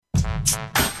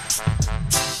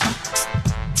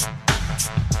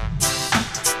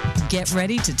Get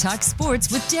ready to talk sports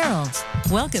with Daryl.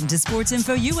 Welcome to Sports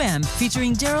Info UM,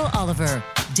 featuring Daryl Oliver.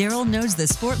 Daryl knows the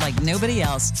sport like nobody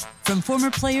else. From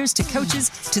former players to coaches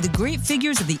to the great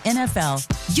figures of the NFL,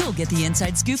 you'll get the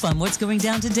inside scoop on what's going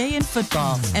down today in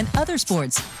football and other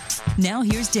sports. Now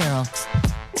here's Daryl.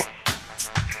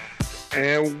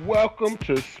 And welcome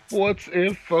to Sports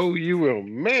Info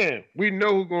UM. Man, we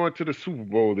know who's going to the Super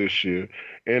Bowl this year,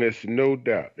 and it's no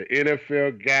doubt the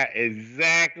NFL got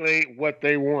exactly what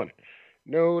they wanted.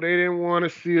 No, they didn't want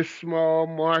to see a small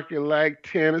market like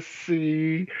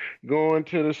Tennessee going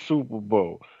to the Super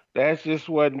Bowl. That just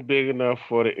wasn't big enough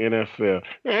for the NFL.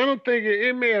 Now, I don't think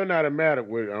it may have not have mattered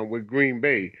with Green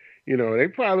Bay. You know, they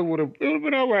probably would have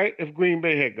been all right if Green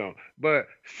Bay had gone. But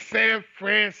San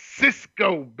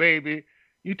Francisco, baby,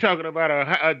 you talking about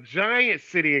a giant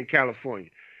city in California.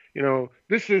 You know,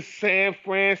 this is San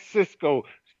Francisco.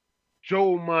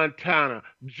 Joe Montana,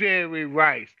 Jerry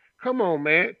Rice. Come on,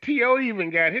 man. T.O.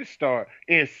 even got his start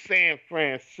in San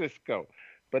Francisco.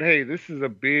 But hey, this is a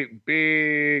big,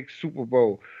 big Super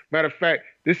Bowl. Matter of fact,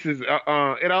 this is it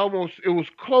was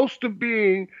close to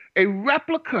being a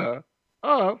replica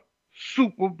of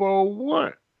Super Bowl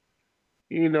I.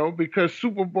 You know, because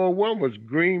Super Bowl I was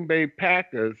Green Bay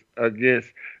Packers against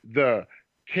the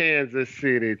Kansas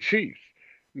City Chiefs.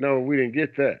 No, we didn't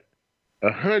get that.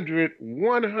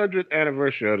 100th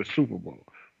anniversary of the Super Bowl.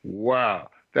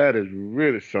 Wow. That is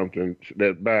really something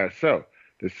that by itself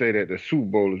to say that the Super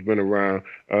Bowl has been around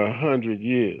 100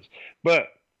 years. But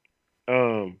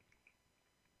to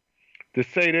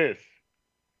say this,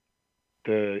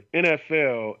 the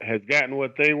NFL has gotten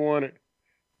what they wanted,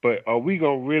 but are we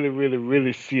going to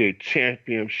really see a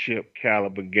championship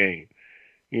caliber game?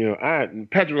 You know,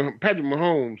 Patrick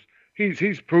Mahomes,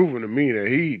 he's proven to me that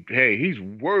he's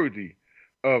worthy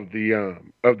of the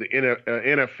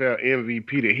NFL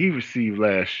MVP that he received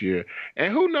last year,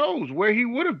 and who knows where he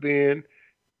would have been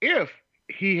if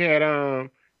he had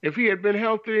been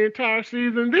healthy the entire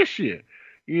season this year.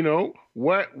 You know,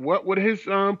 what would his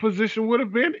position would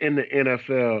have been in the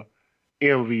NFL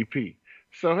MVP?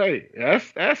 So hey,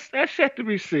 that's yet to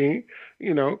be seen.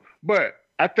 You know, but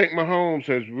I think Mahomes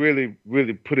has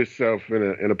really put himself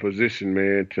in a position,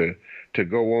 man, to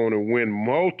go on and win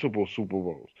multiple Super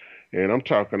Bowls. And I'm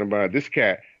talking about this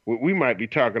cat. We might be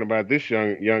talking about this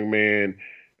young man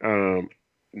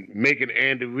making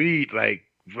Andy Reid like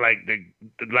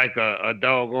a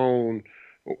doggone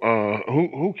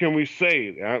who can we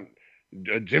say?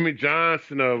 Jimmy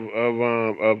Johnson of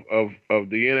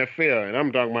the NFL, and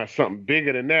I'm talking about something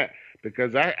bigger than that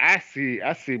because I see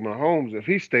Mahomes, if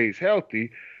he stays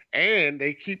healthy and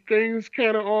they keep things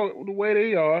kind of all the way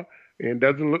they are. And it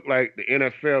doesn't look like the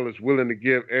NFL is willing to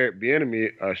give Eric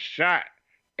Bieniemy a shot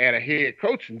at a head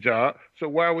coaching job. So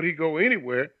why would he go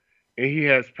anywhere? And he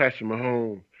has Patrick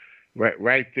Mahomes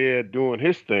right there doing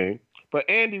his thing. But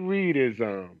Andy Reid is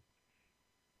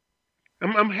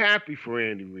I'm happy for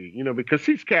Andy Reid, you know, because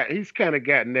he's kind of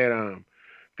gotten that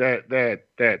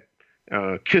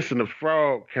kissing the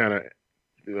frog kind of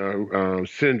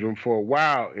syndrome for a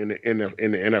while in the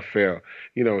NFL.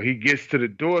 You know, he gets to the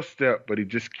doorstep, but he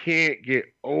just can't get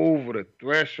over the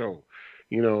threshold.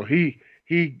 You know, he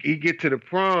get to the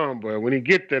prom, but when he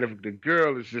get there, the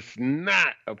girl is just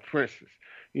not a princess.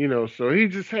 You know, so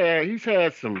he's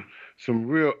had some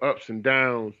real ups and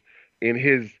downs in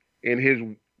his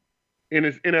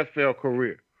NFL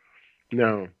career.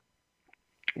 Now,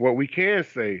 what we can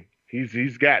say,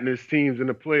 he's gotten his teams in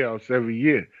the playoffs every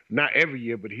year. Not every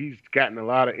year, but he's gotten a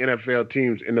lot of NFL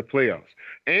teams in the playoffs.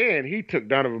 And he took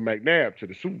Donovan McNabb to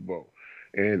the Super Bowl.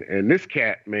 And this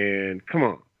cat, man, come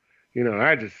on. You know,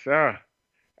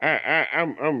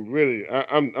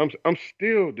 I'm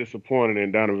still disappointed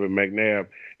in Donovan McNabb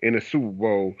in the Super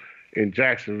Bowl in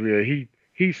Jacksonville.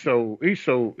 He's so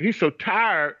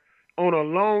tired on a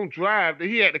long drive that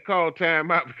he had to call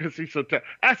timeout because he's so tired.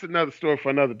 That's another story for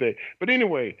another day. But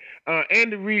anyway,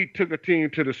 Andy Reid took a team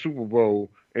to the Super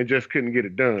Bowl and just couldn't get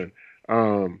it done.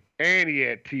 And he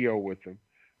had T.O. with him.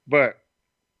 But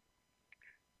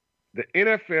the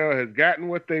NFL has gotten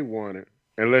what they wanted,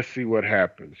 and let's see what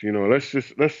happens. You know, let's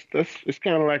it's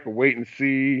kind of like a wait and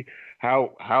see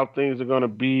how things are going to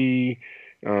be.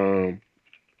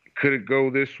 Could it go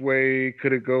this way?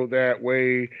 Could it go that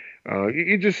way?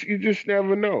 You just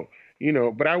never know, you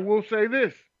know. But I will say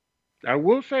this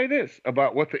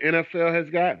about what the NFL has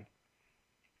gotten,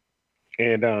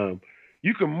 and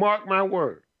you can mark my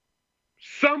word,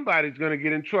 somebody's going to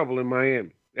get in trouble in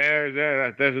Miami.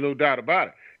 There's no doubt about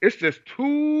it. It's just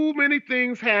too many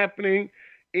things happening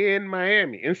in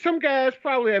Miami, and some guys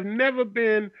probably have never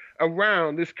been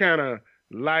around this kind of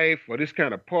life or this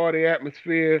kind of party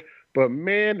atmosphere. But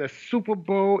man, the Super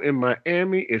Bowl in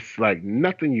Miami is like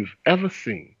nothing you've ever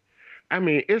seen. I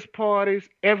mean, it's parties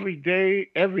every day,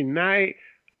 every night,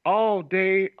 all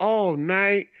day, all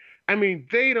night. I mean,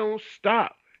 they don't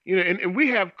stop. And we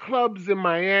have clubs in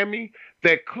Miami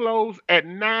that close at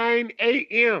 9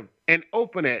 a.m. and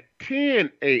open at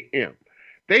 10 a.m.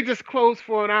 They just close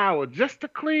for an hour just to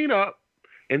clean up,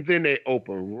 and then they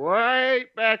open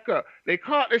right back up. They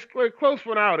close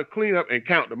for an hour to clean up and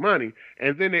count the money,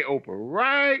 and then they open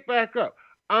right back up.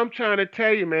 I'm trying to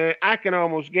tell you, man, I can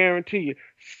almost guarantee you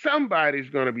somebody's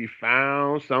going to be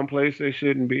found someplace they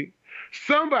shouldn't be.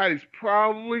 Somebody's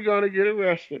probably going to get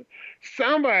arrested.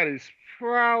 Somebody's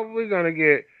probably going to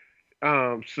get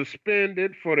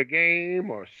suspended for the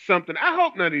game or something. I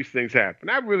hope none of these things happen.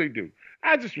 I really do.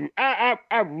 I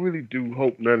really do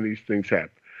hope none of these things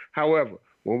happen. However,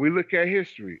 when we look at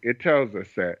history, it tells us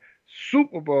that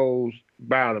Super Bowls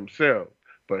by themselves,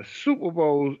 but Super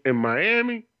Bowls in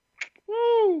Miami,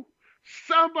 woo,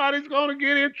 somebody's gonna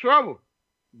get in trouble.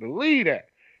 Believe that.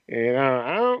 And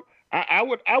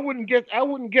I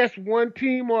wouldn't guess one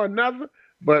team or another,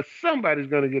 but somebody's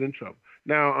gonna get in trouble.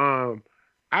 Now,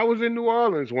 I was in New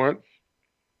Orleans once,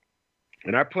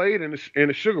 and I played in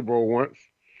the Sugar Bowl once,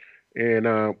 and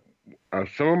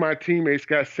some of my teammates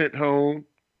got sent home.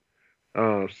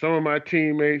 Some of my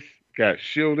teammates got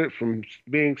shielded from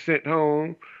being sent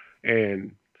home,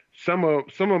 and some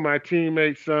of my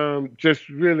teammates just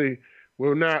really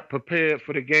were not prepared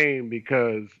for the game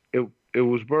because it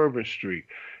was Bourbon Street.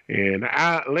 And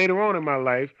later on in my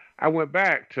life, I went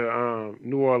back to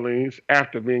New Orleans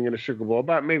after being in the Sugar Bowl,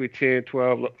 about maybe 10,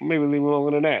 12, maybe even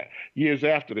longer than that, years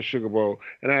after the Sugar Bowl.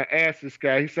 And I asked this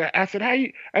guy, I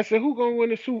said, who gonna win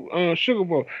the Sugar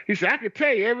Bowl? He said, I can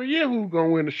tell you every year who's gonna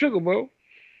win the Sugar Bowl.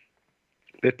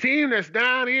 The team that's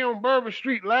down here on Bourbon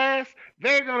Street last,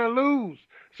 they're gonna lose.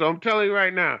 So I'm telling you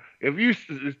right now,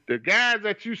 the guys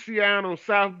that you see out on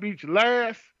South Beach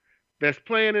last, that's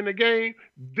playing in the game,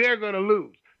 they're gonna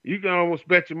lose. You can almost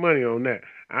bet your money on that.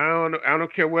 I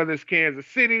don't care whether it's Kansas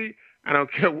City. I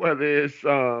don't care whether it's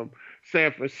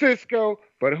San Francisco.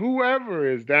 But whoever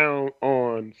is down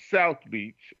on South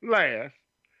Beach last,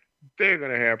 they're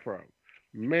going to have problems.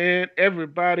 Man,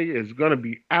 everybody is going to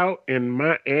be out in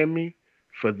Miami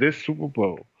for this Super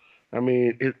Bowl. I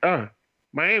mean,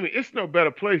 Miami, it's no better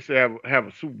place to have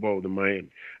a Super Bowl than Miami.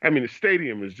 I mean, the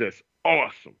stadium is just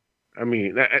awesome. I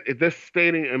mean, this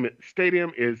stadium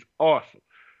is awesome.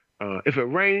 If it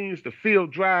rains, the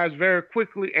field dries very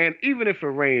quickly, and even if it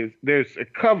rains, there's a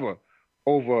cover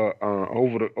over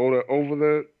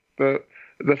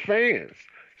the fans.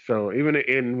 So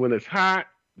even when it's hot,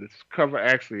 this cover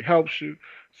actually helps you.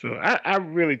 So I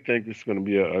really think it's going to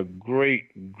be a great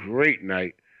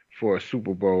night for a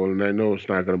Super Bowl, and I know it's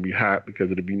not going to be hot because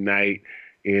it'll be night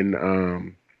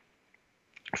in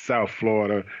South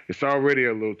Florida. It's already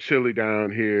a little chilly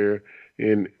down here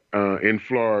in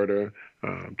Florida.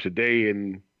 Today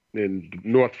in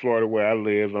North Florida where I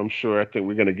live, I think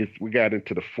we got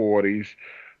into the 40s,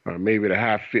 maybe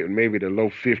maybe the low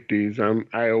 50s.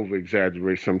 I over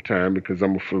exaggerate sometimes because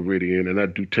I'm a Floridian and I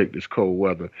do take this cold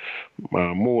weather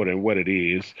more than what it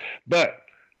is. But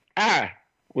I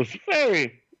was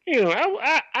very,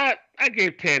 I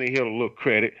gave Tannehill a little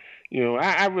credit.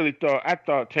 I really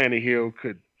thought Tannehill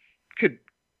could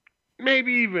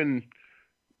maybe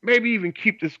even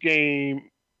keep this game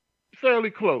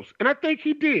fairly close, and I think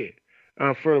he did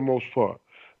for the most part.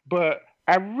 But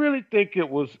I really think it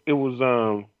was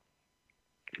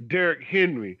Derrick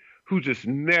Henry who just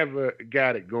never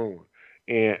got it going,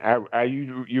 and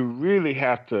you really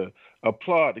have to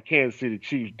applaud the Kansas City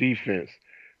Chiefs defense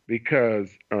because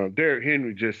Derrick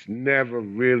Henry just never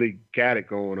really got it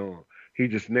going on. He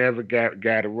just never got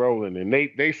it rolling, and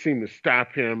they seemed to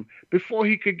stop him before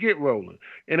he could get rolling.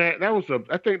 And I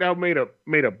think that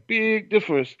made a big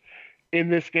difference in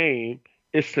this game,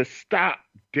 is to stop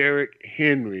Derrick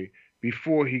Henry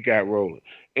before he got rolling.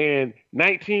 And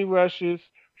 19 rushes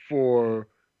for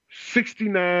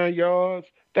 69 yards.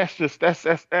 That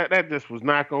just was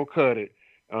not gonna cut it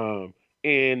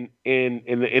in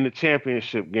the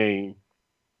championship game.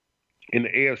 In the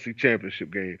AFC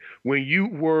Championship game, when you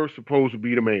were supposed to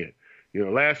be the man.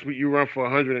 Last week you run for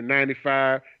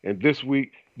 195, and this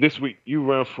week you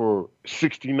run for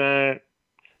 69.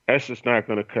 That's just not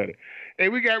going to cut it. Hey,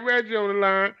 we got Reggie on the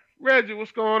line. Reggie,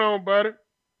 what's going on, buddy?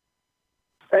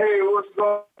 Hey, what's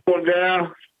going on,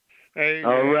 Dan? Hey.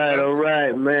 All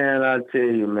right, man. I tell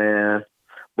you, man.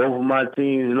 Both of my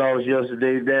teams lost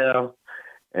yesterday, Dan,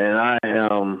 and I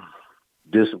am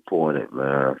disappointed,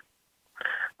 man.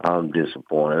 I'm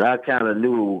disappointed. I kind of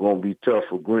knew it was going to be tough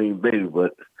for Green Bay,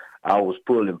 but I was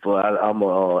pulling for. I'm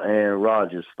a Aaron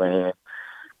Rodgers fan,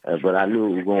 but I knew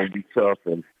it was going to be tough,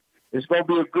 and it's going to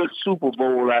be a good Super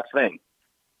Bowl, I think.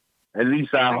 At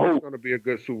least I hope. It's going to be a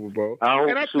good Super Bowl. I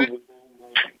hope Super Bowl.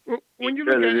 When you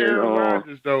look at Aaron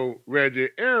Rodgers, though, Reggie,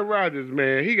 Aaron Rodgers,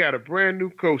 man, he got a brand new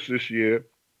coach this year.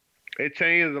 It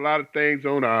changed a lot of things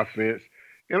on offense.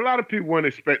 And a lot of people weren't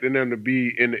expecting them to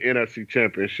be in the NFC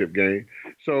Championship game.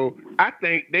 So I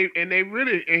think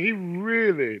he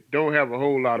really don't have a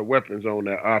whole lot of weapons on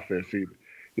that offense either.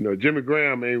 You know, Jimmy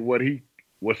Graham ain't what he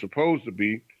was supposed to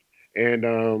be.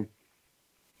 And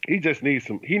he just needs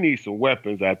some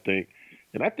weapons, I think.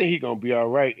 And I think he's gonna be all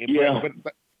right.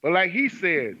 But like he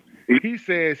says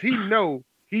he know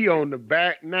he on the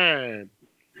back nine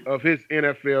of his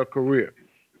NFL career.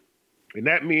 And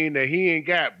that means that he ain't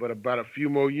got but about a few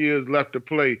more years left to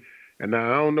play. And now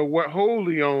I don't know what hole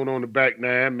he on the back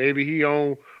nine. Maybe he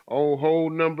on hole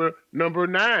number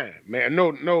 9, man.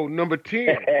 No, number 10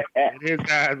 in his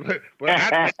eyes. But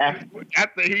I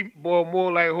think he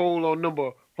more like hole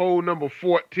number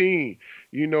 14,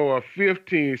 you know, or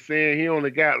 15, saying he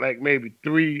only got like maybe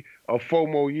 3 or 4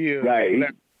 more years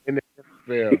left in the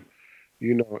NFL.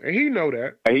 You know, and he know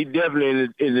that. He definitely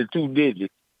in the 2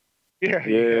 digits. Yeah.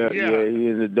 He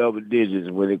in the double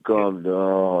digits when it comes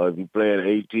to if you playing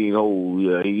 18 holes.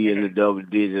 Yeah, he in the double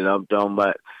digits. I'm talking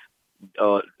about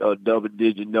double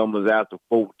digit numbers after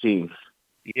 14.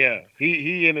 Yeah,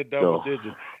 he in the double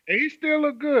digits, and he still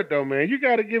look good though, man. You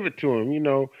got to give it to him. You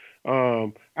know,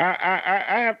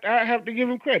 I have to give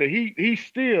him credit. He's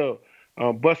still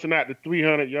busting out the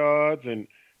 300 yards and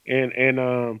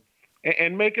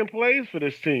making plays for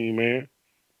this team, man.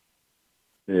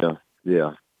 Yeah.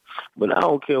 But I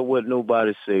don't care what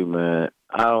nobody say, man.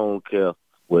 I don't care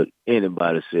what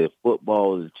anybody says.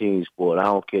 Football is a team sport. I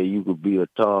don't care. You could be a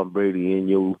Tom Brady in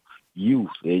your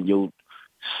youth, in your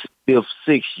 5th,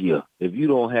 6th year. If you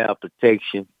don't have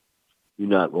protection, you're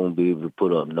not going to be able to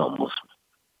put up numbers.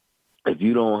 If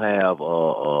you don't have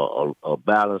a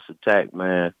balanced attack,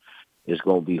 man, it's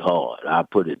going to be hard. I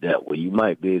put it that way. You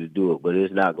might be able to do it, but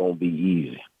it's not going to be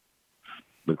easy.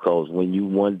 Because when you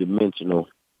one-dimensional,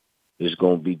 it's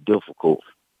going to be difficult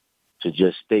to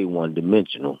just stay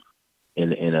one-dimensional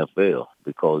in the NFL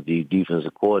because the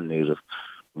defensive coordinators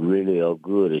really are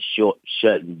good at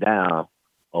shutting down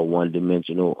a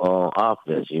one-dimensional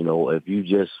offense. You know, if you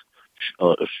just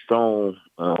strong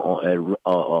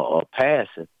at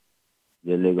passing,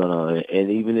 then they're gonna. And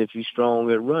even if you're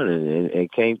strong at running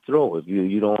and can't throw, if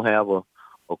you don't have a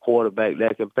quarterback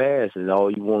that can pass and all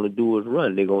you want to do is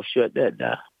run, they're gonna shut that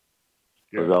down.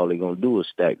 Because all they're going to do is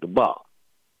stack the box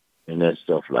and that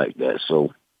stuff like that.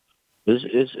 So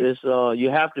it's you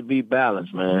have to be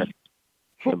balanced, man.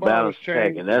 Football is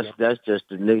changing. And that's just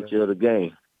the nature of the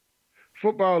game.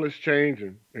 Football is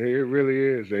changing. It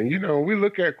really is. And, you know, we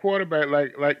look at quarterback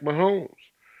like Mahomes.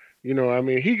 You know, I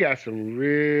mean, he got some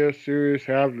real serious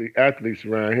athletes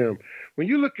around him. When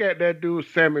you look at that dude,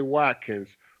 Sammy Watkins,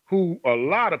 who a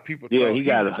lot of people he's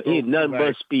nothing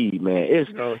but speed, man. They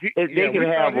can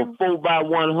have a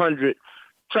 4x100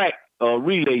 track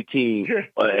relay team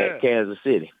at Kansas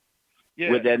City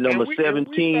with that number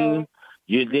 17.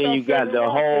 You got the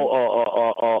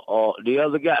whole the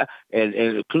other guy and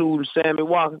include Sammy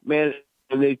Watkins, man.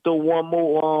 And they throw one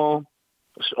more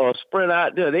sprint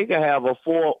out there. They can have a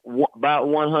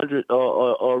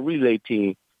 4x100 relay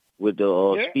team with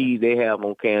the speed they have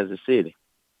on Kansas City.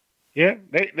 Yeah,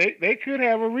 they could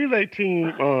have a relay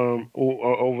team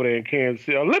over there in Kansas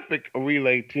City, Olympic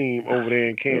relay team over there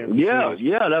in Kansas City.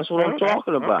 Yeah, that's what I'm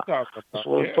talking about. That's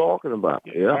what I'm talking about.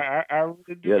 Yeah, I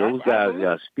really do. Yeah, those guys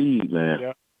got speed,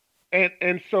 man. Yeah.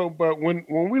 And so, but when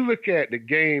we look at the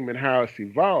game and how it's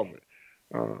evolving,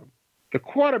 the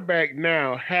quarterback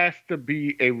now has to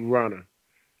be a runner.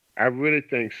 I really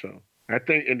think so. I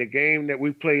think in the game that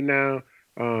we play now,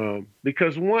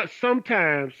 because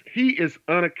sometimes he is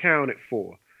unaccounted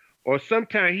for, or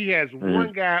sometimes he has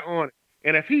one guy on it,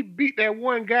 and if he beat that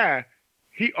one guy,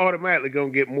 he automatically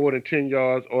gonna get more than 10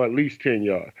 yards or at least 10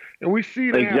 yards. And we see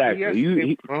that happen yesterday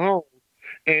with Mahomes,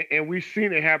 and we've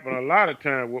seen it happen a lot of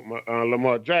times with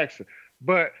Lamar Jackson.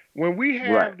 But when we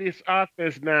have this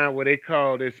offense now, where they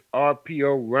call this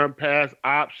RPO, run pass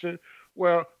option.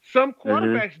 Well, some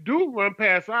quarterbacks do run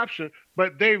pass option,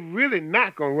 but they really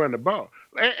not going to run the ball.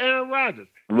 Aaron Rodgers,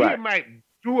 he might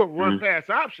do a run pass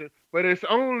option, but it's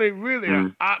only really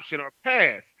an option or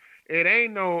pass. It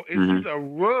ain't it's either a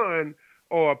run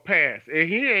or a pass. And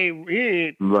he ain't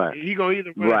he going to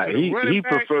either run to the running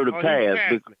back prefer to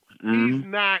pass. He's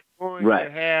not going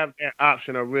to have that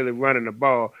option of really running the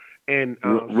ball. And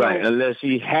right, unless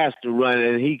he has to run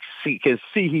and he can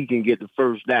see he can get the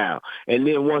first down, and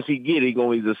then once he get it, he's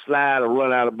gonna either slide or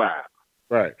run out of bounds.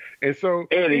 Right, and so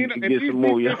and he can get some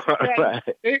more yards. Right.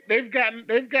 They've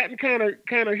gotten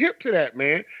kind of hip to that,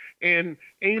 man. And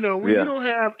you know, when you don't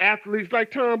have athletes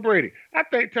like Tom Brady, I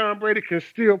think Tom Brady can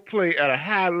still play at a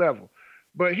high level,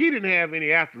 but he didn't have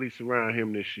any athletes around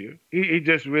him this year. He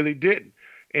just really didn't.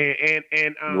 And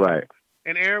right.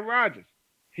 And Aaron Rodgers,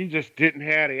 he just didn't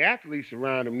have the athletes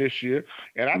around him this year.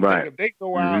 And I think if they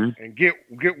go out and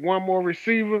get one more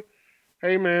receiver,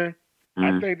 hey man,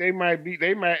 I think they might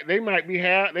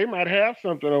have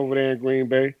something over there in Green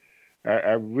Bay.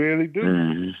 I really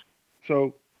do.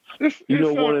 So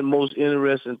one of the most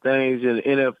interesting things in the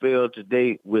NFL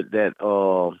today with that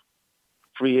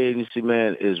free agency,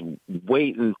 man, is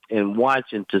waiting and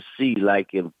watching to see,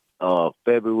 like in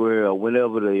February or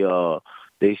whenever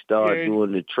they start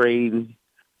doing the trading.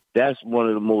 That's one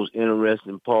of the most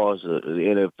interesting parts of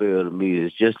the NFL to me,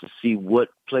 is just to see what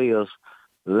players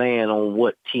land on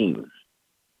what team.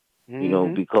 You know,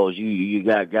 because you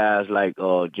got guys like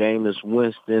Jameis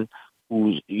Winston,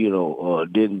 who's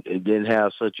didn't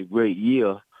have such a great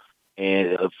year,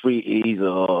 and I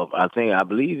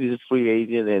believe he's a free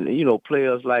agent, and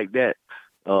players like that,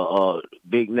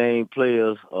 big name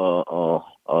players,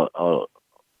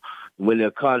 when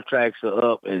their contracts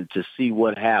are up, and to see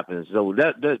what happens. So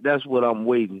that's what I'm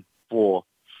waiting for,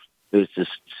 is to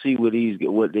see what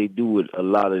they do with a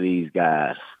lot of these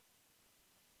guys.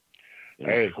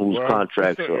 Whose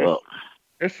contracts are up.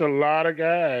 It's a lot of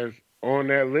guys on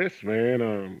that list,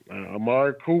 man.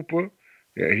 Amari Cooper,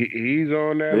 he's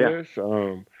on that list.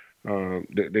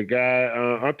 The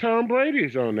guy Tom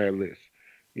Brady's on that list.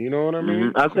 You know what I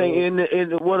mean? I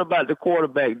think. What about the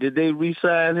quarterback? Did they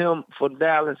re-sign him for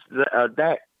Dallas?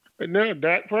 Dak? No,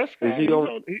 Dak Prescott.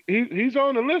 He's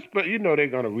on the list, but they're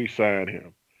gonna re-sign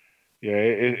him. Yeah,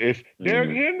 it's Derrick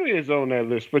Henry is on that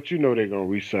list, but they're gonna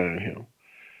re-sign him.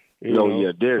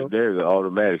 Derrick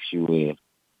automatic shoe in.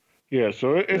 Yeah,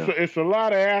 so it's a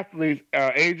lot of athletes.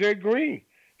 AJ Green,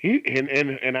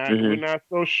 we're not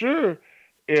so sure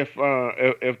if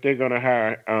they're gonna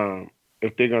hire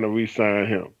if they're gonna re-sign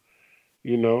him.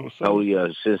 So,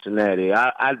 Cincinnati.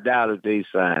 I doubt if they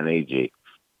sign AJ.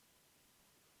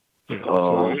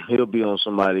 He'll be on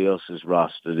somebody else's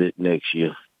roster next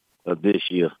year or this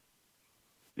year.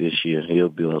 This year he'll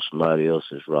be on somebody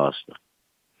else's roster.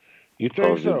 You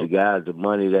think so? The guys, the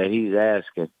money that he's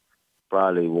asking,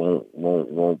 probably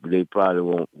won't. They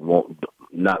probably won't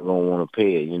not gonna want to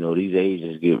pay it. These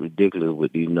agents get ridiculous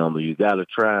with these numbers. You got to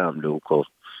try them, though,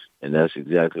 and that's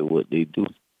exactly what they do.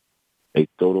 They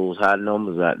throw those high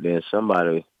numbers out there, and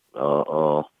somebody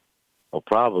will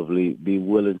probably be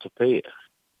willing to pay it,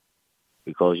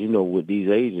 because with these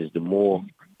agents, the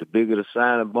bigger the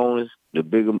signing bonus, the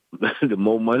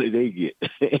more money they get.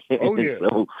 Oh yeah.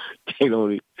 So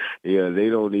they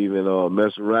don't even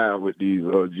mess around with these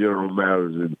general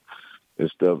managers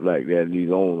and stuff like that. And these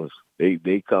owners,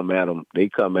 they come at them. They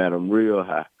come at them real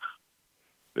high.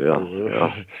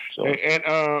 Yeah. So. And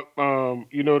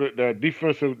that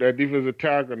defensive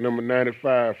tackle, number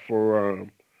 95 for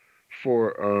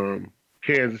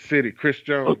Kansas City, Chris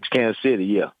Jones. Oh, Kansas City,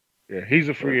 yeah. Yeah, he's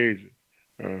a free agent.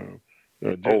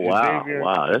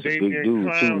 Wow, that's a big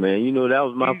dude too, man. That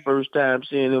was my first time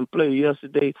seeing him play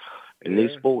yesterday, and they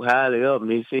spoke highly of him.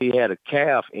 They said he had a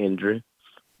calf injury,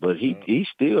 but he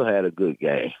still had a good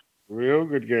game. Real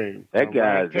good game. That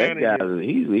guy,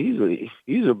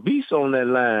 he's a beast on that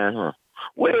line, huh?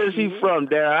 Where is he from,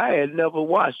 Darryl? I had never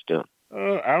watched him.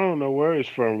 I don't know where he's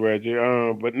from, Reggie.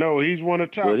 But no, he's one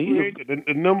of the top free agents.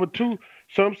 The number 2,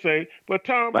 some say. But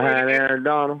Tom behind Brady, Aaron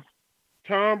Donald.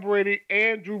 Tom Brady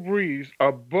and Drew Brees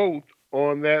are both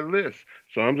on that list.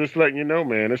 So I'm just letting you know,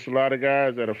 man. There's a lot of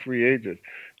guys that are free agents.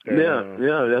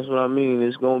 That's what I mean.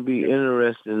 It's going to be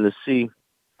interesting to see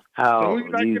how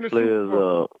these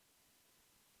players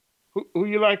who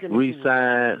you like in the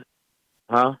re-sign,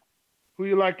 huh? Who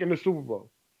you like in the Super Bowl?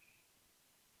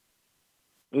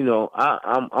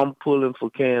 I'm pulling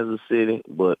for Kansas City,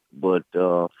 but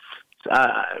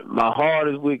my heart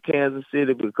is with Kansas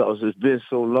City because it's been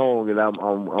so long, and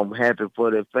I'm happy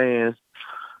for their fans.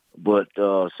 But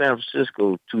San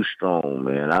Francisco too strong,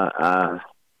 man.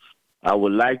 I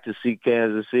would like to see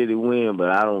Kansas City win,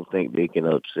 but I don't think they can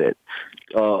upset.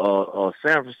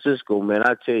 San Francisco, man,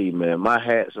 I tell you, man, my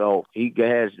hat's off. He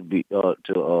has to be to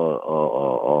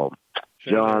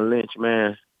John Lynch,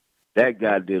 man. That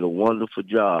guy did a wonderful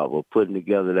job of putting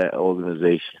together that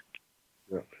organization.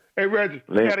 Yeah. Hey, Reggie,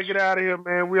 we got to get out of here,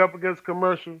 man. We up against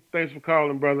commercial. Thanks for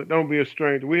calling, brother. Don't be a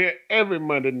stranger. We're here every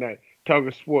Monday night,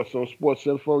 talking sports on Sports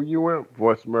Info UM,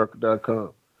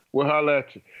 voiceamerica.com. We'll holler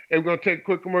at you. And we're going to take a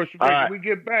quick commercial break. Right. When we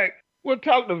get back, we'll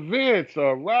talk to Vince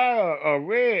or Ryan or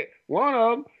Red, one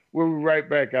of them. We'll be right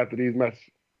back after these messages.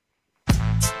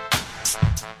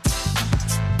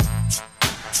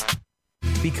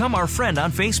 Become our friend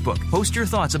on Facebook. Post your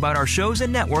thoughts about our shows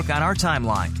and network on our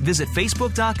timeline. Visit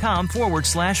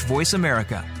facebook.com/Voice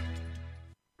America.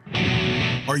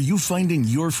 Are you finding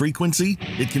your frequency?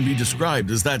 It can be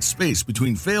described as that space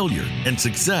between failure and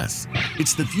success.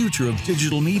 It's the future of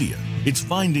digital media. It's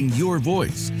finding your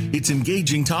voice. It's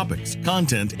engaging topics,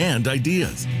 content, and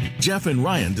ideas. Jeff and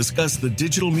Ryan discuss the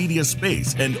digital media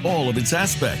space and all of its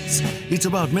aspects. It's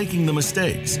about making the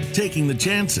mistakes, taking the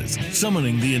chances,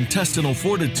 summoning the intestinal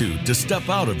fortitude to step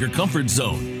out of your comfort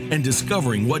zone, and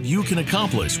discovering what you can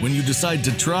accomplish when you decide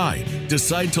to try,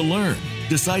 decide to learn,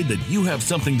 decide that you have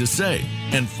something to say,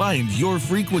 and find your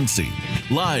frequency.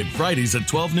 Live Fridays at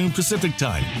 12 noon Pacific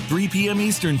Time, 3 p.m.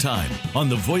 Eastern Time on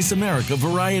the Voice America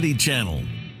Variety Channel.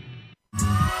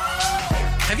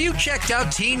 Have you checked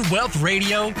out Teen Wealth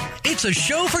Radio? It's a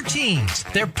show for teens,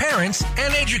 their parents,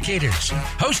 and educators.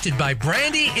 Hosted by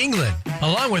Brandy England.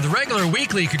 Along with regular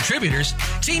weekly contributors,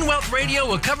 Teen Wealth Radio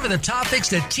will cover the topics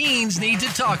that teens need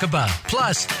to talk about.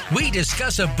 Plus, we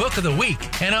discuss a book of the week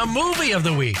and a movie of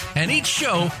the week. And each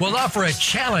show will offer a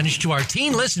challenge to our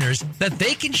teen listeners that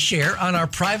they can share on our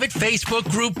private Facebook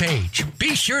group page.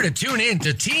 Be sure to tune in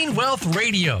to Teen Wealth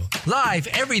Radio, live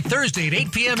every Thursday at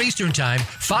 8 p.m. Eastern Time,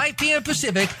 5 p.m.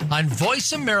 Pacific on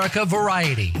Voice America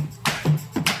Variety.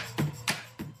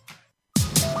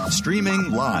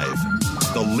 Streaming live,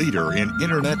 the leader in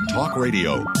Internet talk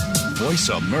radio,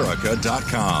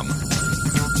 voiceamerica.com.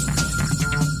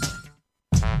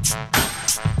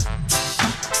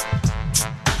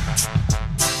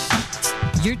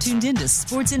 You're tuned in to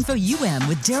Sports Info UM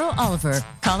with Daryl Oliver.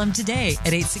 Call him today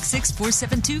at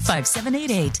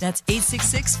 866-472-5788. That's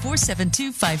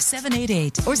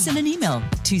 866-472-5788. Or send an email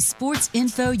to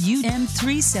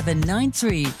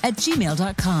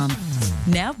sportsinfoum3793@gmail.com.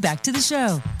 Now back to the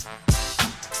show.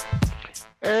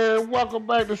 And welcome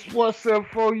back to Sports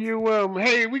Info UM.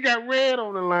 Hey, we got Red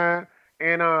on the line.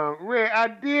 And Red, I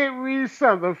did read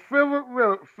something. Phillip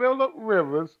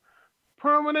Rivers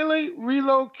permanently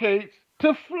relocates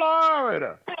to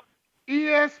Florida.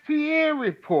 ESPN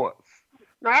reports.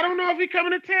 Now, I don't know if he's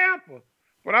coming to Tampa,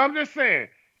 but I'm just saying.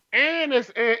 And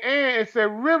it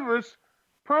said Rivers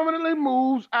permanently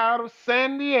moves out of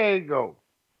San Diego.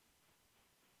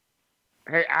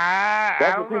 Hey,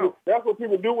 I don't know. That's what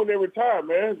people do when they retire,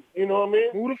 man. You know what I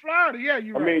mean? Move to Florida, yeah.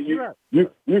 You're right. You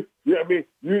didn't read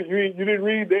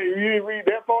that. You didn't read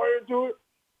that far into it.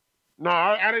 No,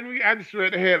 I didn't read. I just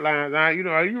read the headlines.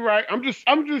 You're right. I'm just.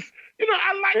 I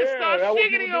like to start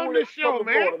shiggity on this show,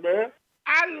 man.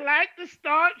 I like to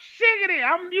start shiggity.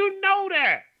 You know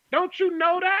that. Don't you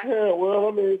know that? Yeah, well,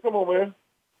 I mean, come on, man.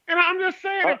 And I'm just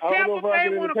saying, if Tampa Bay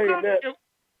want to come,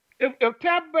 if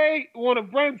Tampa Bay want to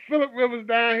bring Phillip Rivers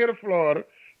down here to Florida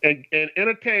and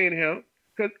entertain him,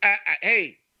 because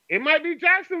hey, it might be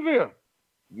Jacksonville,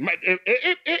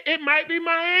 it might be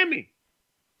Miami.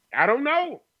 I don't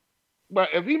know, but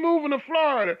if he's moving to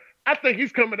Florida, I think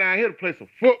he's coming down here to play some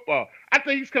football. I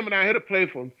think he's coming down here to play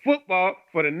some football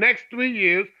for the next 3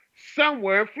 years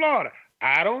somewhere in Florida.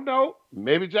 I don't know.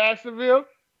 Maybe Jacksonville,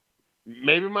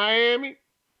 maybe Miami,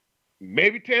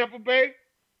 maybe Tampa Bay.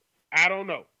 I don't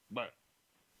know. But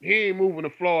he ain't moving to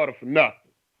Florida for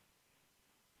nothing.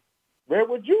 Man,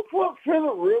 would you put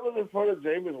Phillip Rivers in front of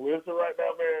Jameis Winston right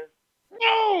now, man?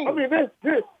 No. I mean,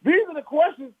 these are the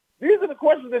questions. These are the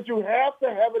questions that you have to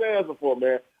have an answer for,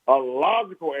 man. A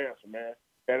logical answer, man.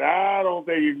 And I don't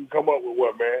think you can come up with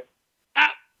one, man.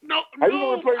 How you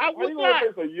gonna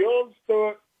replace a young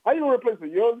stud? How you gonna replace a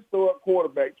young stud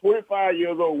quarterback, 25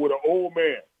 years old, with an old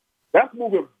man? That's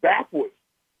moving backwards,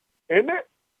 isn't it?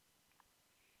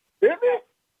 Isn't it?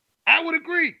 I would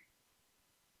agree.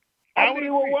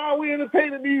 Why are we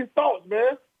entertaining these thoughts,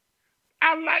 man?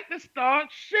 I like to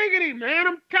start shiggity, man.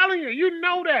 I'm telling you, you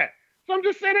know that. So I'm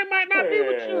just saying it might not be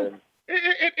with you. I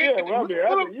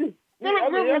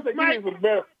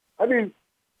think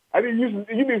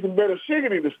you need some better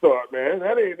shiggity to start, man.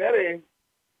 That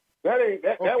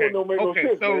would don't make no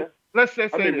sense, so man. Let's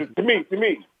just say this. To me.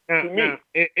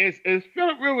 Is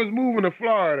Phillip Rivers moving to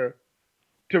Florida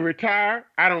to retire?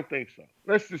 I don't think so.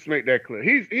 Let's just make that clear.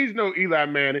 He's no Eli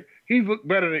Manning. He's looked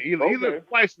better than Eli. Okay. He looked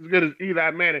twice as good as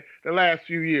Eli Manning the last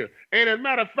few years. And as a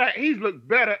matter of fact, he's looked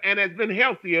better and has been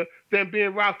healthier than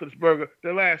Ben Roethlisberger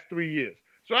the last 3 years.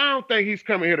 So I don't think he's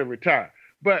coming here to retire.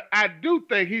 But I do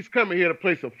think he's coming here to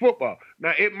play some football.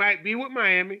 Now, it might be with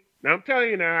Miami. Now, I'm telling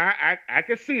you now, I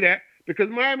can see that because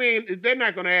Miami, they're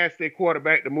not going to ask their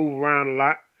quarterback to move around a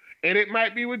lot. And it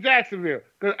might be with Jacksonville,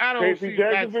 because I don't see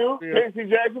Jacksonville. Can't see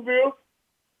Jacksonville?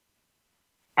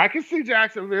 I can see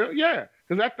Jacksonville, yeah.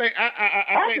 Because I think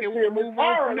I think can see him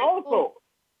retiring also.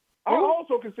 I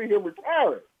also can see him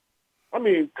retiring. I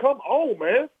mean, come on,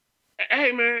 man.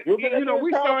 Hey, man,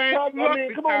 we saw Andrew Luck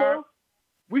retire.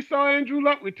 We saw Andrew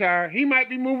Luck retire. He might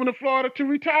be moving to Florida to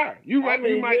retire. You might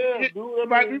be right.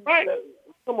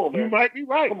 Come on, man. You might be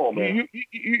right. Come on, man.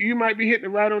 You might be hitting it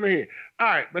right on the head. All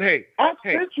right, but hey. I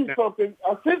sent you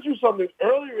something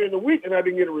earlier in the week, and I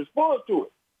didn't get a response to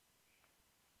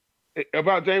it.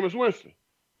 About Jameis Winston?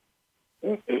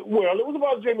 Well, it was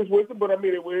about Jameis Winston, but I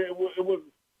mean, it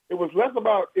was less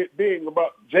about it being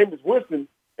about Jameis Winston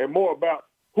and more about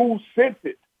who sent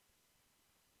it.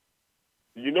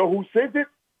 Do you know who sent it?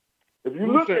 If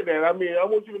you look at that, I mean, I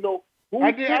want you to know who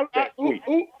sent that tweet.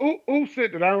 Who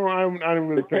sent it? I didn't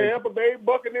really pay. The Tampa Bay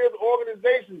Buccaneers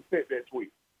organization sent that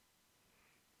tweet.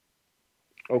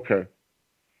 Okay.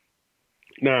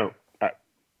 Now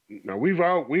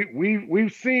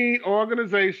we've seen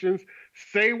organizations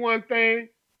say one thing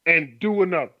and do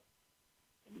another.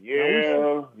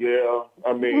 Yeah.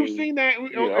 I mean, we've seen that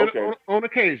on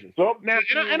occasion. So, now,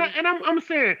 I'm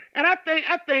saying, and I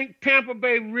think Tampa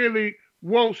Bay really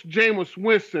wants Jameis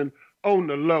Winston on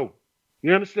the low.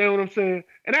 You understand what I'm saying?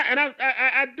 And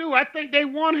I do. I think they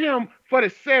want him for the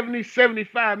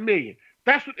 70-75 million.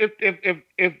 That's what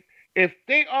if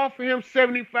they offer him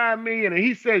 75 million and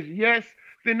he says yes,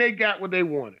 then they got what they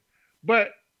wanted.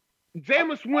 But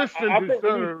Jameis Winston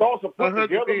deserves $100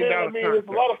 million. I mean, there's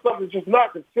a lot of stuff that's just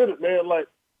not considered, man.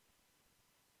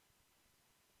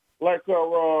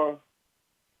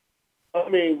 I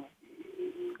mean,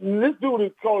 this dude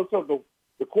is calling himself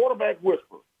the quarterback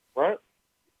whisperer, right?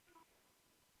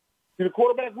 He's the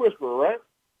quarterback whisperer, right?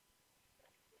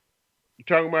 You're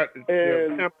talking about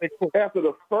after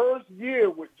the first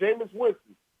year with Jameis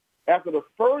Winston, after the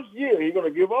first year, he's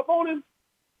going to give up on him?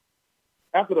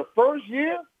 After the first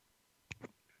year?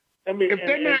 I mean,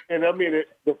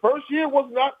 the first year was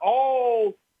not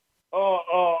all.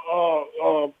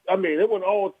 I mean, it wasn't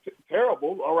all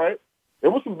terrible. All right,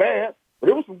 there was some bad, but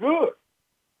it was some good.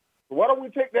 So why don't we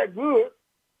take that good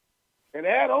and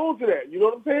add on to that? You know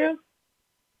what I'm saying?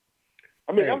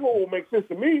 I mean, that's what would make sense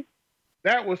to me.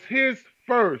 That was his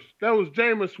first. That was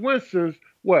Jameis Winston's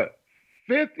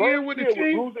fifth year with the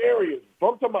team. Bruce Arians.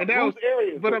 I'm talking about Bruce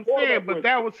Arians. But I'm saying,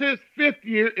 that was his fifth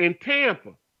year in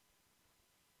Tampa.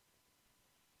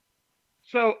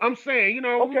 So I'm saying,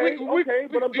 Okay,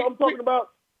 but I'm talking about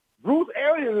Bruce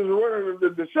Arians is running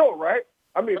the show, right?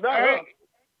 I mean, not us.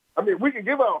 I mean, we can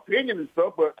give our opinion and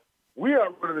stuff, but we are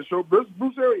running the show. This is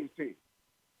Bruce Arians' team.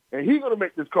 And he's going to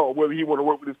make this call whether he want to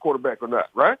work with his quarterback or not,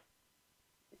 right?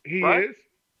 He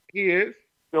is.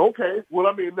 Okay. Well,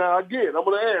 I mean, now, again, I'm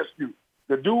going to ask you.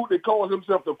 The dude that calls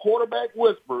himself the quarterback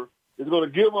whisperer is going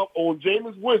to give up on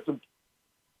Jameis Winston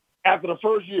after the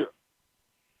first year.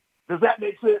 Does that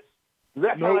make sense? Does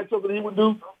that sound like something he would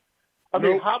do? I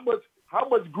mean, how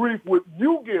much grief would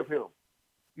you give him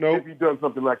if he done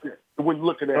something like that? When you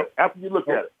looking at it, after you look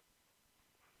at it.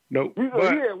 No. He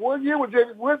had 1 year with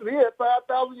Jameis Winston. He had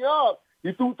 5,000 yards.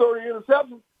 He threw 30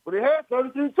 interceptions, but he had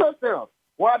 33 touchdowns.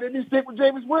 Why didn't he stick with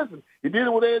Jameis Winston? He did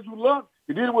it with Andrew Luck.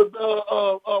 He did it with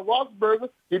Roethlisberger.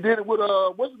 He did it with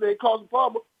what's his name, Carson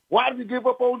Palmer. Why did he give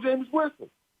up on Jameis Winston?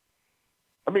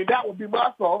 I mean, that would be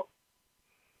my thought.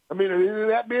 I mean, is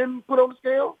that being put on the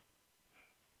scale?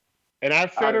 And I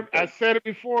said it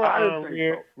before. I didn't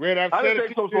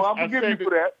think so. So I'll forgive you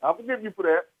for that. I'll forgive you for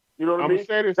that. You know what I mean?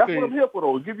 That's what I'm here for,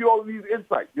 though. Give you all of these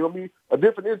insights. You know what I mean? A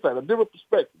different insight, a different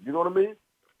perspective. You know what I mean?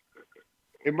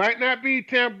 It might not be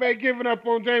Tampa Bay giving up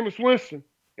on Jameis Winston.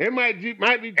 It might be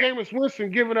Jameis Winston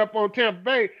giving up on Tampa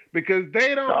Bay because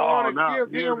they don't want to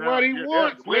give him what he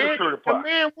wants, man. The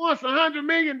man wants $100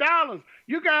 million.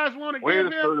 You guys want to give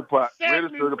him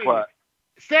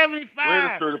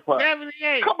 75,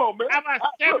 78. Come on, man. How about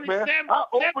 77? I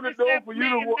open the door for you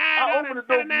to walk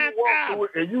through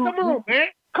it, and you come on, man.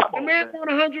 The man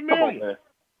wants $100 million. Come on, man.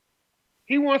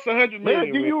 He wants $100 million.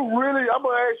 Man, do you really? I'm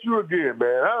gonna ask you again,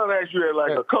 man. I don't ask you that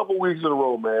like a couple weeks in a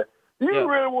row, man. Do you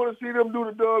really want to see them do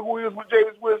the Doug Williams with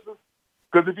Jameis Winston?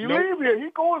 Because if you leave here,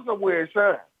 he's going somewhere and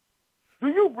shine. Do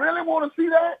you really want to see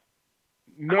that?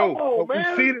 No, come on, man.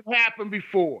 We've seen it happen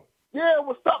before. Yeah,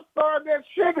 well, stop starting that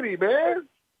shiggity, man.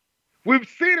 We've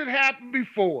seen it happen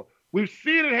before. We've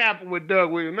seen it happen with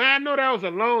Doug Williams. Now, I know that was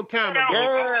a long time ago.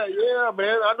 Yeah,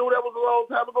 man. I know that was a long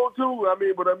time ago, too.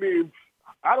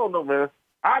 I don't know, man.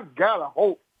 I gotta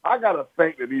hope. I gotta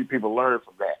think that these people learn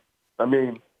from that. I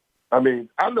mean,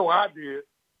 I know I did.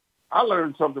 I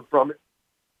learned something from it.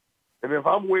 And if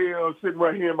I'm sitting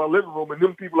right here in my living room and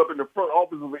them people up in the front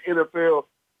office of the NFL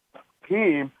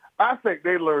team, I think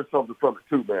they learned something from it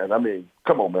too, man. I mean,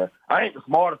 come on, man. I ain't the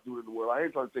smartest dude in the world. I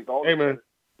ain't trying to take all the credit.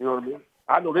 You know what I mean?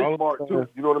 I know they're smart too.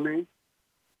 You know what I mean?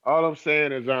 All I'm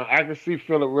saying is I can see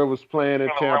Phillip Rivers playing in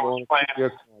Tampa on a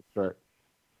 2-year contract.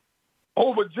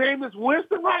 Over Jameis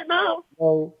Winston right now?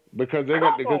 No, because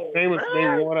Jameis may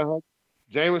want 100.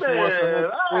 Jameis wants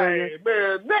 100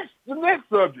 million. Man, the next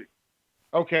subject.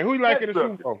 Okay, who you like in the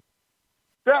Super Bowl?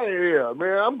 Yeah,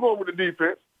 man. I'm going with the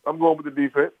defense. And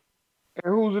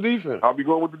who's the defense? I'll be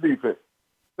going with the defense.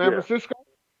 San Francisco?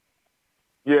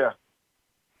 Yeah.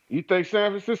 You think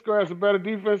San Francisco has a better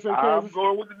defense than Kansas? I'm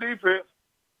going with the defense.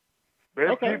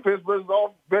 Best defense versus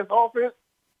best offense.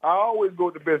 I always go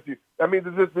with the best defense. I mean,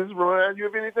 does this remind you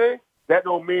of anything? That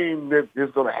don't mean that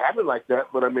it's going to happen like that,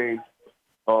 but I mean,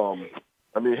 hell.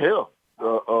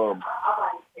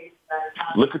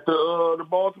 Look at the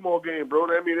Baltimore game, bro.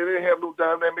 I mean, they didn't have no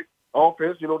dynamic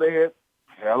offense. You know, they had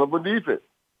hell of a defense.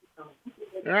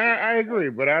 I agree,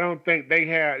 but I don't think they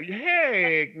have.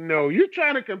 Heck no. You're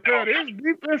trying to compare this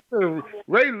defense to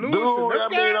Ray Lewis.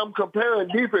 Dude, I'm comparing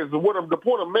defense. The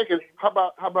point I'm making, how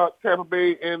about Tampa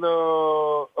Bay and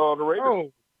the Ravens?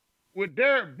 Oh, with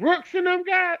Derek Brooks and them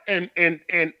guys? And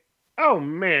oh,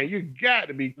 man, you got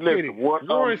to be kidding.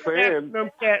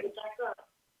 Listen,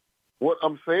 what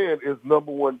I'm saying is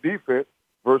number one defense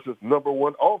versus number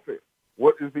one offense.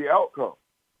 What is the outcome?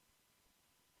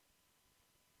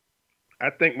 I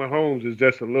think Mahomes is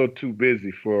just a little too busy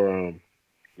for them.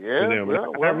 I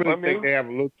really think they have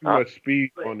a little too much speed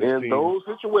on this team. In those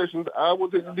situations, I will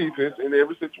take the defense in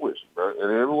every situation, bro. In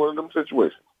every one of them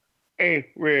situations. Hey,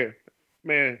 Red,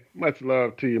 man, much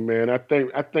love to you, man. I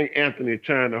think Anthony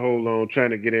trying to hold on,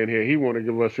 trying to get in here. He want to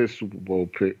give us his Super Bowl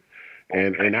pick,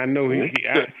 and I know he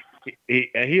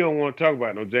don't want to talk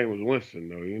about no Jameis Winston,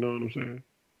 though. You know what I'm saying?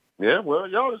 Yeah, well,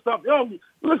 y'all just stop. Y'all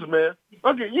listen, man.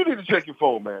 Okay, you need to check your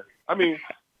phone, man. I mean,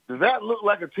 does that look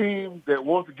like a team that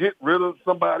wants to get rid of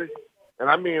somebody? And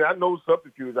I mean, I know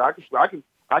subterfuge. I can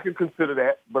consider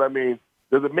that, but I mean,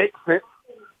 does it make sense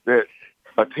that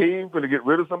a team going to get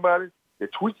rid of somebody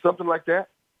that tweets something like that?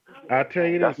 I'll tell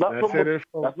you this.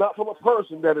 That's not from a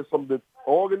person. That is from the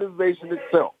organization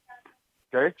itself.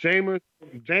 Okay.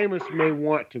 Jameis may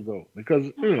want to go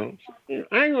because I ain't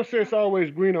gonna say it's always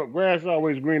green on grass, is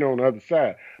always green on the other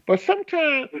side. But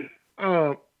sometimes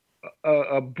a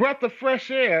breath of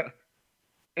fresh air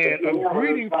and a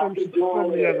greeting from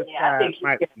the other side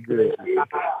might be good.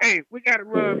 Hey, we gotta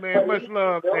run, man. Much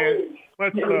love, man.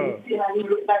 Much love.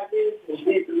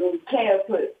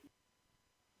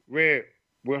 Red,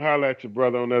 we'll holler at you,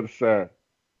 brother, on the other side.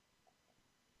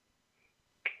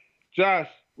 Josh.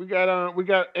 We got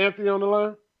Anthony on the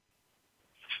line?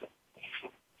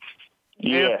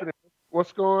 Yeah. Anthony,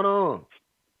 what's going on?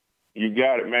 You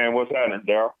got it, man. What's happening,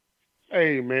 Daryl?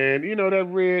 Hey, man, you know that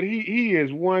Red, he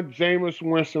is one Jameis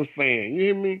Winston fan. You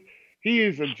hear me? He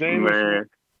is a Jameis Winston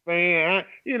fan.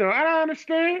 I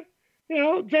understand.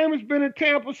 Jameis been in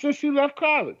Tampa since he left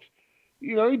college.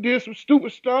 He did some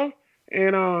stupid stuff.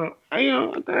 And,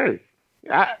 it's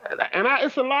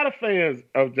a lot of fans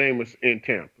of Jameis in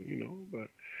Tampa, but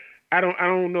I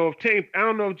don't know if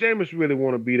Jameis really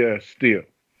want to be there still.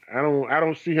 I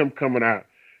don't see him coming out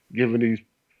giving these,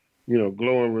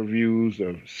 glowing reviews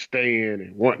of staying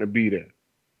and wanting to be there.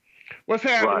 What's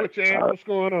happening with you, what's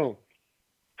going on?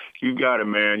 You got it,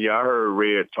 man. Yeah, I heard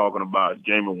Red talking about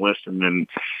Jameis Winston and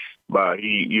about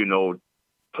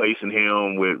placing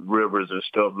him with Rivers and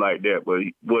stuff like that. But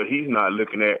what he's not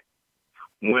looking at,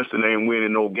 Winston ain't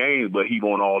winning no games, but he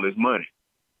want all his money.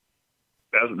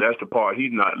 That's the part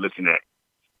he's not looking at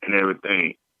and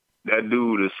everything. That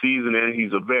dude is seasoned and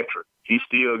he's a veteran. He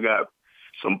still got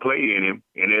some play in him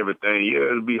and everything. Yeah,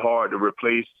 it'll be hard to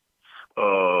replace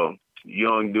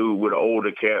young dude with an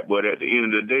older cat, but at the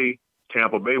end of the day,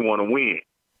 Tampa Bay want to win.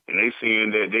 And they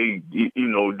seeing that they,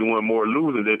 doing more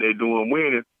losing than they doing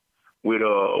winning with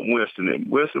Winston.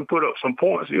 And Winston put up some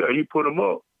points. Yeah, he put them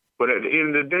up. But at the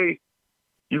end of the day,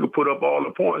 you can put up all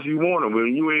the points you want.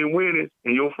 When you ain't winning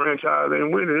and your franchise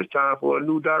ain't winning, it's time for a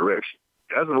new direction.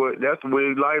 That's the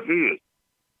way life is.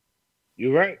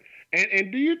 You're right.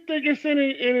 And do you think it's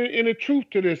any truth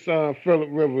to this Phillip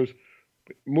Rivers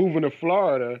moving to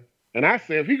Florida? And I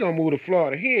say if he's gonna move to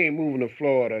Florida, he ain't moving to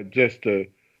Florida just to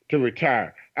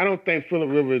retire. I don't think Phillip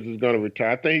Rivers is gonna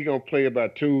retire. I think he's gonna play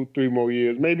about 2-3 more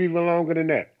years, maybe even longer than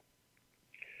that.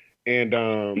 And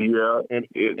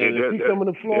if he's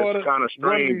coming to Florida, it's kind of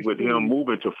strange with him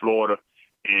moving to Florida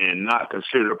and not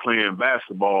consider playing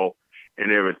basketball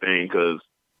and everything, because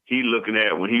he looking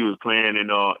at when he was playing in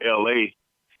L.A.,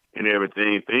 and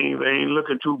everything. Things ain't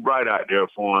looking too bright out there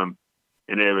for him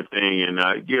and everything. And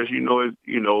I guess,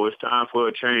 it's time for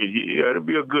a change. Yeah, it'll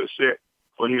be a good set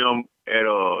for him at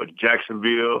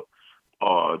Jacksonville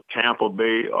or Tampa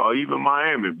Bay or even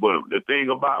Miami. But the thing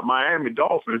about Miami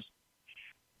Dolphins,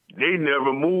 they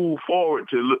never move forward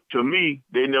to me.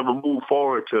 They never move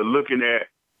forward to looking at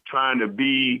trying to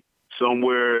be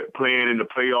somewhere playing in the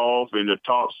playoff in the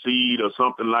top seed or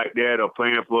something like that, or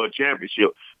playing for a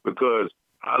championship. Because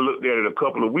I looked at it a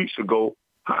couple of weeks ago.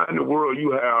 How in the world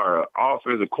you have an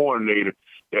offensive coordinator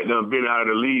that done been out of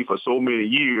the league for so many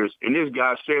years, and this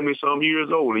guy's 70-some years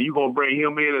old, and you going to bring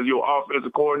him in as your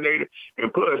offensive coordinator?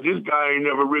 And plus, this guy ain't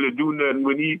never really do nothing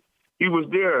when he was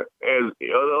there as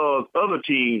other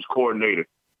teams' coordinator.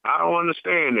 I don't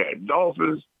understand that.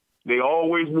 Dolphins, they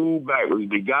always move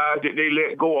backwards. The guys that they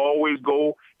let go always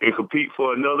go and compete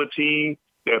for another team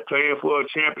that's playing for a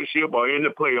championship or in the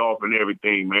playoff and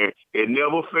everything, man. It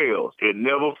never fails. It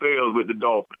never fails with the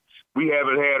Dolphins. We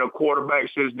haven't had a quarterback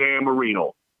since Dan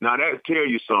Marino. Now, that tells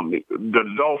you something.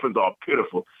 The Dolphins are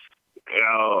pitiful.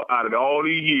 Out of all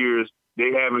these years,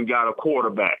 they haven't got a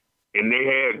quarterback. And they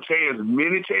had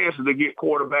many chances to get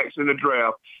quarterbacks in the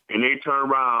draft, and they turn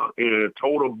around in a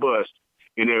total bust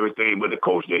and everything. But the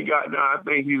coach they got now, I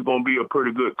think he's going to be a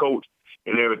pretty good coach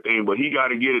and everything. But he got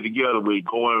to get it together with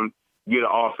going get an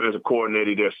offensive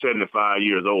coordinator that's 75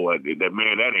 years old. That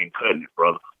man, that ain't cutting it,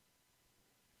 brother.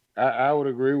 I would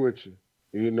agree with you,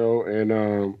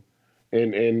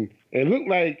 and look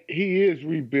like he is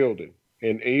rebuilding.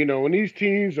 And when these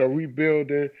teams are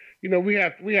rebuilding, we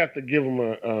have to give them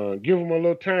a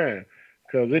little time,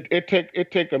 because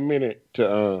it take a minute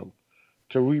to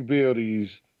rebuild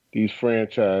these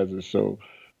franchises. So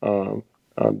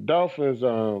Dolphins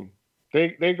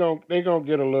they gonna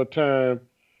get a little time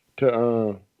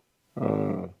to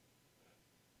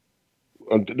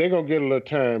they're gonna get a little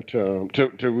time to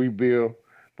rebuild.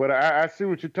 But I see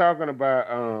what you're talking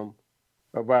about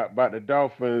the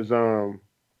Dolphins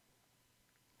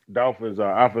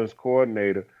offense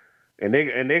coordinator, and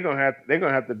they're gonna have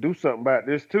to do something about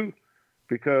this too,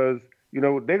 because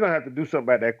they're gonna have to do something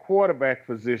about that quarterback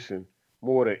position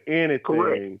more than anything.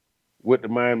 Correct. With the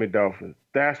Miami Dolphins.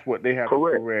 That's what they have to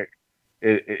correct.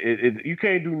 You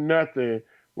can't do nothing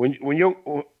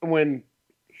when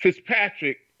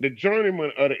Fitzpatrick, the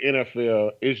journeyman of the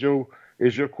NFL, is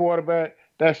your quarterback.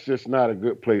 That's just not a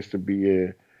good place to be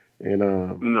in. And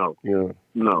no.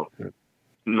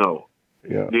 Yeah.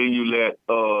 Then you let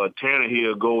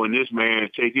Tannehill go, and this man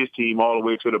take his team all the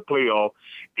way to the playoff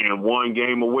and one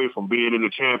game away from being in the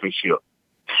championship.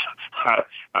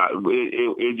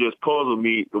 It just puzzled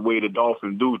me the way the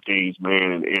Dolphins do things,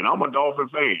 man. And I'm a Dolphin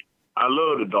fan. I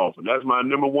love the Dolphins. That's my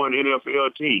number one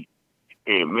NFL team.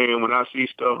 And, man, when I see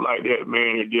stuff like that,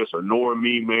 man, it just annoys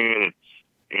me, man.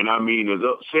 And I mean, it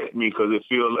upset me because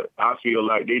I feel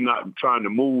like they're not trying to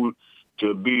move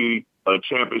to be a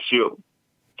championship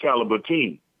caliber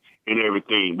team and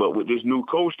everything. But with this new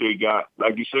coach they got,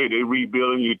 like you say, they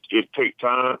rebuilding. It take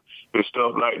time and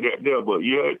stuff like that there. But,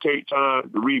 yeah, it take time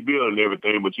to rebuild and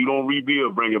everything. But you don't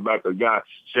rebuild bringing back a guy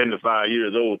 75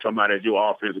 years old talking about as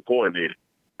your offensive coordinator.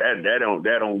 That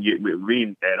don't get me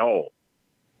reading at all.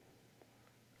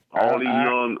 All these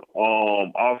young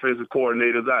offensive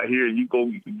coordinators out here, you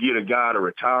go get a guy to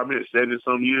retirement,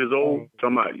 70-some years old,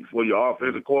 talking about for your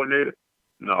offensive coordinator?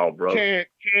 No, bro. Chan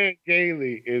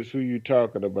Gailey is who you're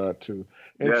talking about, too.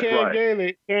 And That's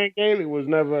right. Chan Gailey was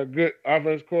never a good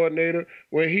offensive coordinator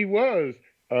when he was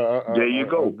there you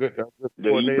go. A good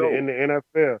coordinator in the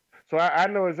NFL. So I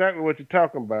know exactly what you're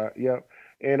talking about. Yep.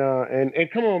 And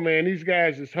come on, man, these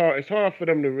guys, it's hard for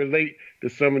them to relate to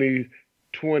some of these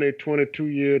 20,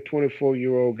 22-year,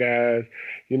 24-year-old guys,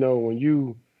 when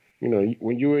you're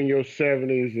in your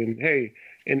 70s, and hey,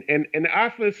 and the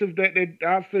offenses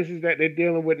that they're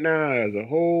dealing with now is a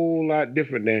whole lot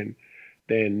different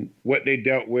than what they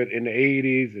dealt with in the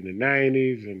 80s and the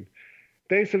 90s, and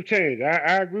things have changed.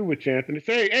 I agree with you, Anthony.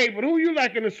 Say, hey, but who you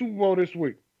like in the Super Bowl this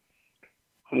week?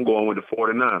 I'm going with the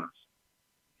 49ers.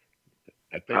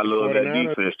 I love that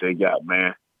defense they got,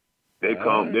 man. They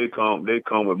come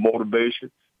with motivation,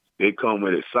 they come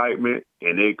with excitement,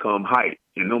 and they come hype.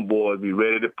 And them boys be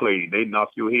ready to play. They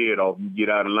knock your head off. You get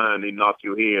out of line, they knock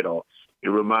your head off. It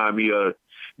remind me of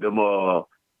them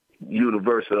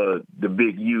University, the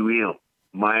big UM,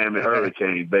 Miami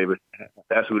Hurricanes, baby.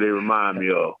 That's who they remind me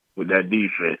of with that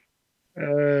defense.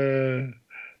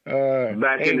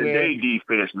 Back in the day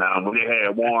defense now, when they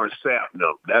had Warren Sapp,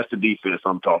 that's the defense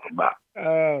I'm talking about.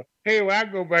 Hey, I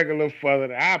go back a little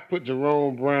further. I put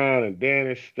Jerome Brown and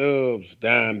Danny Stubbs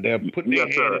down there, putting their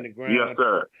hand in the ground. Yes,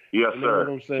 sir. Yes, sir. You know what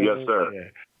I'm saying? Yes, sir. Yeah.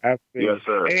 Absolutely. Yes,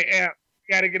 sir. Hey, Al,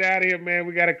 we got to get out of here, man.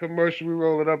 We got a commercial we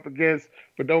roll it up against,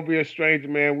 but don't be a stranger,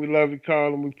 man. We love you,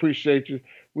 Carlin. We appreciate you.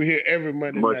 We're here every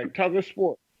Monday night talking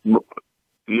sports.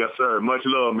 Yes, sir. Much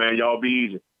love, man. Y'all be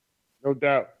easy. No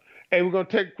doubt. Hey, we're going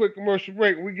to take a quick commercial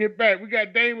break. When we get back, we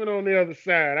got Damon on the other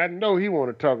side. I know he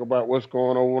want to talk about what's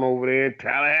going on over there in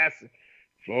Tallahassee,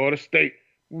 Florida State.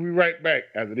 We'll be right back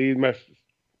after these messages.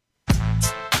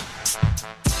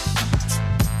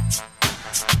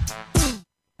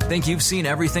 Think you've seen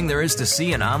everything there is to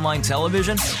see in online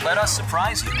television? Let us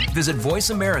surprise you. Visit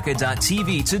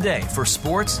voiceamerica.tv today for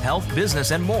sports, health,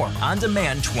 business, and more on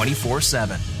demand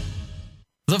 24/7.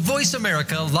 The Voice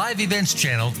America Live Events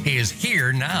channel is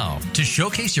here now to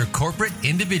showcase your corporate,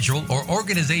 individual, or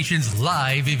organization's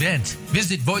live event.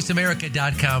 Visit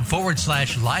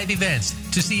voiceamerica.com/live events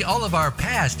to see all of our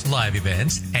past live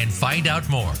events and find out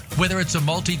more. Whether it's a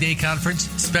multi-day conference,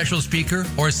 special speaker,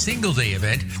 or single-day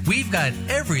event, we've got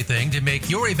everything to make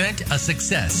your event a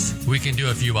success. We can do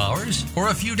a few hours or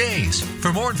a few days.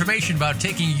 For more information about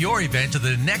taking your event to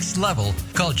the next level,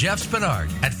 call Jeff Spinard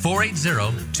at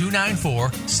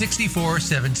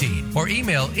 480-294-6417 or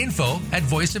email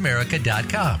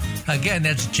info@voiceamerica.com. Again,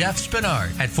 that's Jeff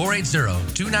Spinard at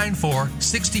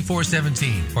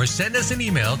 480-294-6417 or send us an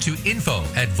email to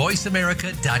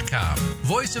info@voiceamerica.com.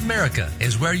 Voice America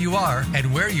is where you are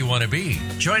and where you want to be.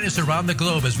 Join us around the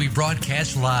globe as we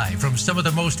broadcast live from some of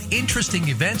the most interesting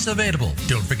events available.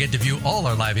 Don't forget to view all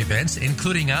our live events,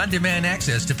 including on-demand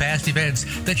access to past events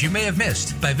that you may have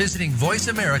missed by visiting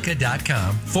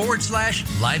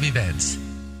voiceamerica.com/live events.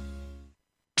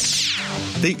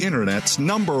 The Internet's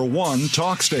 #1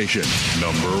 talk station.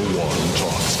 #1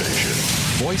 talk station.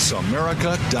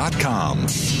 VoiceAmerica.com.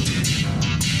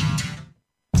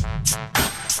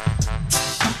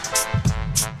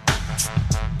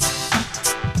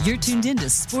 You're tuned in to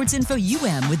Sports Info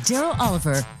UM with Daryl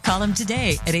Oliver. Call him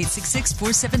today at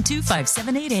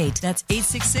 866-472-5788. That's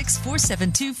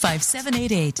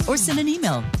 866-472-5788. Or send an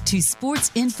email to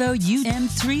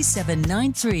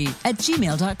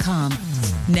sportsinfoum3793@gmail.com.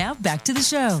 Now back to the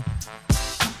show.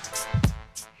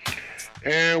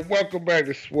 And welcome back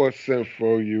to Sports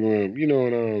Info UM. You know,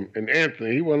 and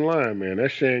Anthony, he wasn't lying, man.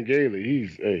 That's Shane Gailey.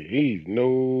 He's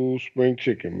no spring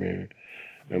chicken, man.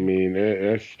 I mean,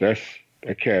 that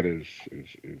cat is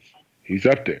he's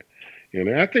up there. You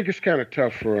know, I think it's kind of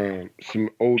tough for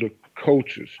some older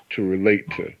coaches to relate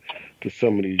to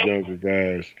some of these younger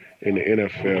guys in the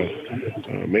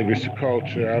NFL. Maybe it's the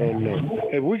culture. I don't know.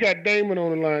 Hey, we got Damon on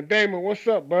the line. Damon, what's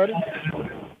up, buddy?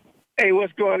 Hey,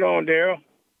 what's going on, Daryl?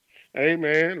 Hey,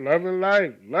 man, loving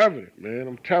life, loving it, man.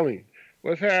 I'm telling you,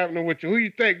 what's happening with you? Who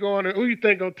you think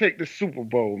gonna take the Super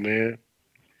Bowl, man?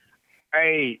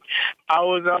 Hey, I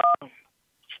was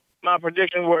my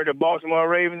predictions were the Baltimore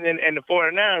Ravens and the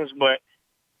 49ers, but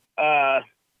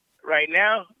right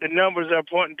now the numbers are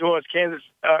pointing towards the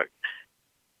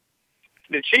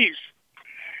Chiefs.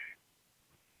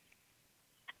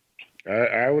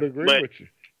 I would agree with you.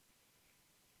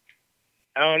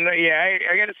 I don't know. Yeah,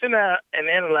 I got to sit down and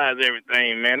analyze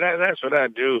everything, man. That's what I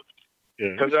do.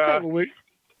 Yeah, it's a couple weeks.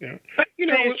 Yeah. You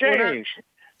know,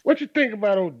 what you think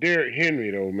about old Derrick Henry,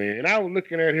 though, man? And I was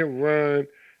looking at him run,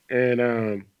 and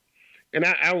I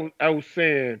was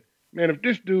saying, man, if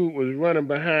this dude was running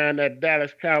behind that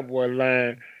Dallas Cowboy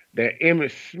line that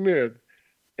Emmitt Smith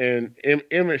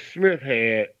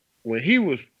had when he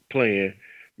was playing,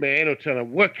 man, ain't no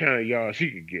telling what kind of yards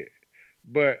he could get.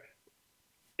 But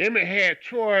Emmitt had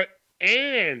Troy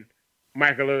and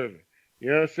Michael Irvin.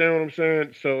 You understand what I'm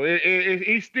saying? So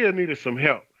he still needed some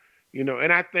help, you know.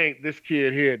 And I think this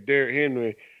kid here, Derrick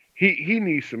Henry, he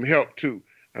needs some help too.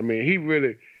 I mean, he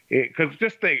really, because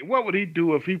just think, what would he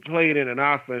do if he played in an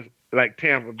offense like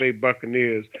Tampa Bay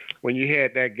Buccaneers when you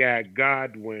had that guy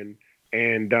Godwin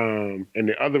and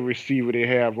the other receiver they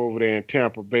have over there in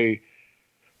Tampa Bay?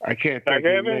 I can't think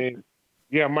of his name.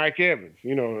 Yeah, Mike Evans.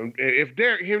 You know, if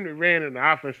Derrick Henry ran in an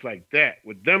offense like that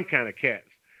with them kind of cats,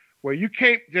 well, you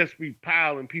can't just be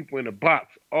piling people in the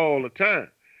box all the time.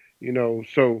 You know,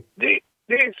 so they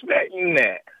expecting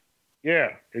that.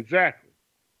 Yeah, exactly.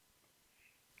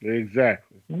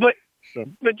 But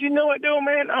you know what though,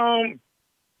 man?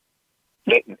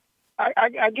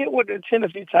 I get what the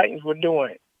Tennessee Titans were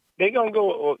doing. They gonna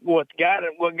go with what got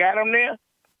them there.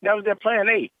 That was their plan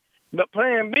A. But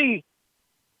plan B,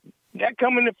 that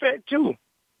come into effect too.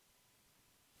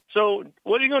 So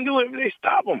what are you gonna do if they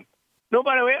stop them?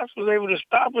 Nobody else was able to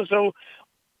stop them. So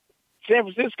San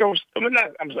Francisco,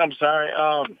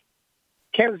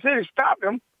 Kansas City stopped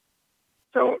them.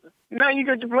 So now you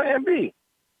got your plan B.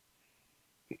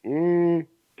 They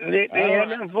had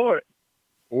nothing for it.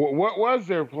 What was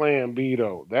their plan B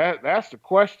though? That's the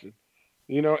question.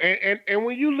 You know, and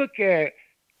when you look at,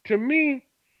 to me,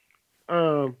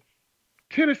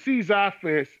 Tennessee's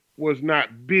offense was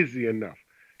not busy enough.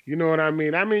 You know what I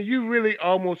mean? I mean, you really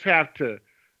almost have to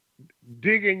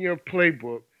dig in your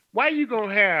playbook. Why you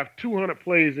gonna have 200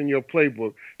 plays in your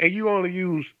playbook and you only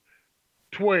use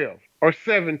 12 or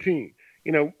 17?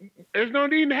 You know, there's no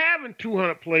need in having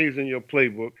 200 plays in your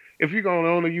playbook if you're gonna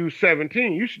only use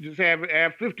 17. You should just have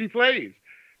 50 plays.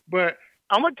 But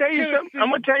I'm gonna tell you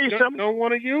something. Don't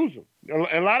want to use them.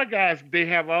 A lot of guys, they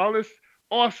have all this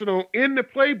arsenal in the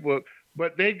playbook,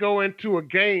 but they go into a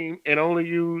game and only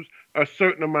use a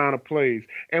certain amount of plays.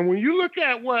 And when you look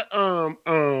at what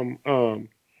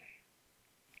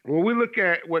when we look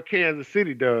at what Kansas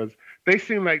City does, they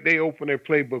seem like they open their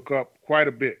playbook up quite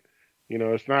a bit. You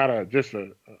know, it's not just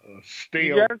a stale.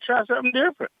 You got to try something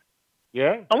different.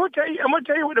 Yeah. I'm gonna tell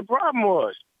you what the problem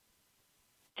was.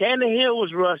 Tannehill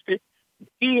was rusty.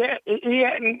 He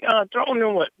hadn't thrown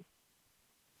in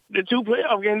the 2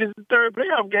 playoff games. This is the 3rd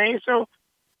playoff game, so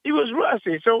he was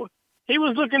rusty. So he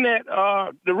was looking at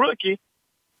the rookie.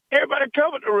 Everybody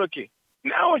covered the rookie.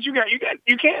 Now what you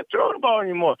can't throw the ball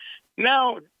anymore.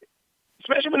 Now,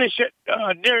 especially when they shut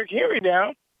Derrick Henry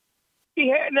down, he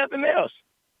had nothing else.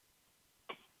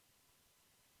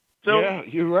 So yeah,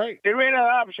 you're right. They ran out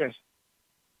of options.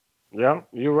 Yeah,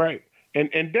 you're right.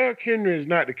 And Derrick Henry is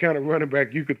not the kind of running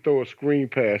back you could throw a screen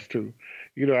pass to.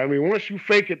 You know, I mean, once you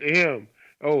fake it to him,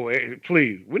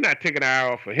 please, we're not taking our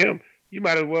eye off of him. You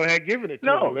might as well have given it to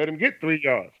him and let him get 3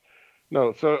 yards.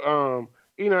 No, so,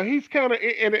 you know, he's kind of,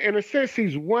 in a sense,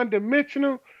 he's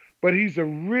one-dimensional, but he's a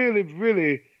really,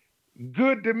 really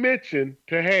good dimension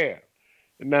to have.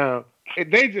 Now,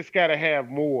 they just got to have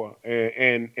more,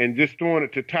 and just throwing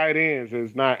it to tight ends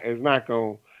is not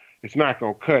gonna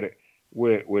cut it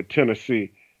with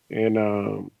Tennessee.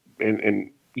 And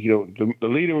you know, the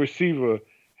leading receiver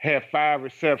had 5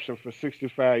 receptions for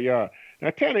 65 yards. Now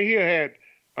Tannehill had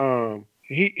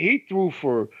he threw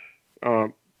for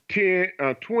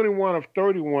 21 of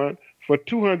 31 for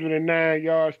 209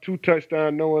 yards, 2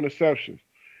 touchdowns, no interceptions.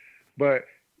 But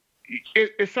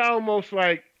it's almost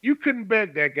like you couldn't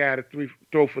beg that guy to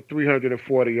throw for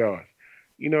 340 yards.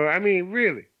 You know, I mean,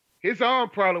 really. His arm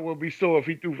probably would be sore if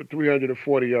he threw for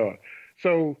 340 yards.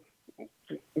 So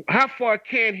how far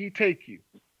can he take you?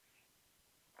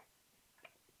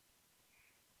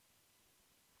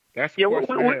 That's the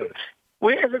question.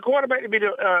 We as a quarterback to be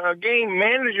the game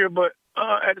manager, but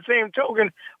at the same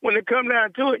token, when it comes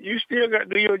down to it, you still got to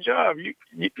do your job.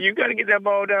 You got to get that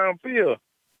ball downfield,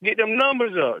 get them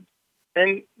numbers up,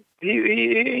 and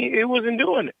he wasn't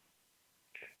doing it.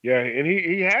 Yeah, and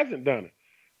he hasn't done it,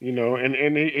 you know, and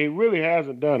he really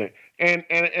hasn't done it, and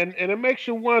it makes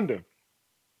you wonder.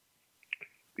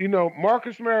 You know,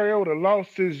 Marcus Mariota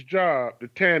lost his job to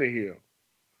Tannehill.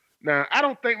 Now, I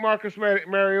don't think Marcus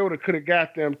Mariota could have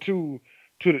got them to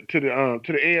the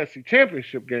AFC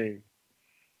Championship game.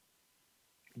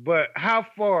 But how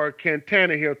far can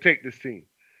Tannehill take this team?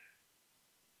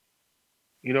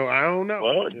 You know, I don't know.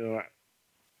 Well, you know,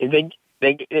 if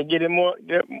they get him more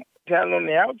talent on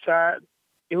the outside,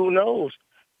 who knows?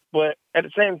 But at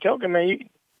the same token, man,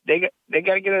 they got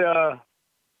to get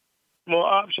more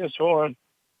options for him.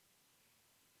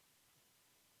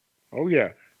 Oh yeah,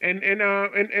 and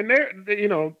they're, you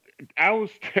know, I was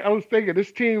thinking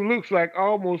this team looks like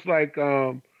almost like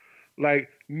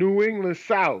New England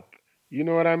South. You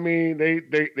know what I mean? They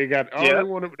got all they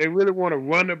want to. They really want to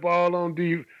run the ball on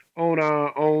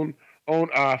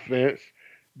offense.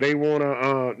 They want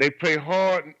to. They play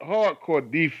hardcore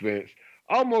defense.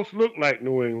 Almost look like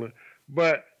New England,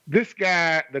 but this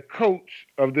guy, the coach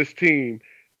of this team,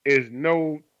 is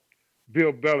no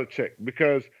Bill Belichick,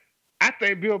 because I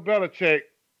think Bill Belichick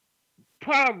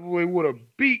probably would have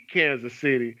beat Kansas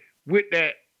City with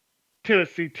that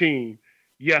Tennessee team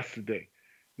yesterday.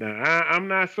 Now, I'm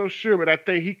not so sure, but I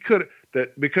think he could have,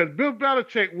 because Bill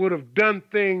Belichick would have done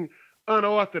things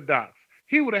unorthodox.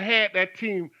 He would have had that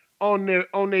team on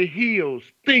their heels,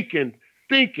 thinking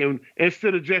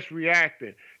instead of just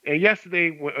reacting. And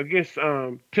yesterday against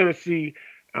Tennessee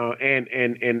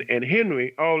and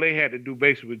Henry, all they had to do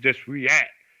basically was just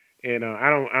react. And I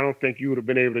don't think you would have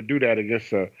been able to do that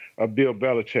against a Bill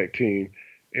Belichick team.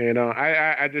 And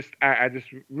I just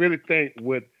really think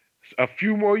with a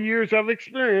few more years of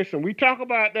experience, and we talk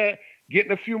about that,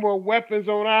 getting a few more weapons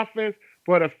on offense,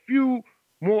 but a few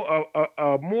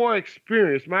more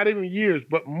experience, not even years,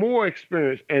 but more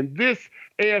experience. And this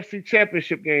AFC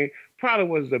Championship game probably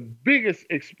was the biggest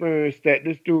experience that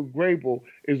this dude Grable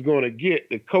is going to get,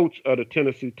 the coach of the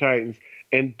Tennessee Titans.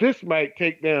 And this might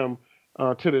take them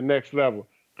to the next level.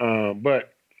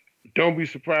 But don't be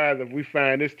surprised if we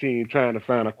find this team trying to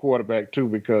find a quarterback too,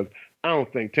 because I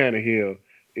don't think Tannehill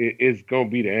is going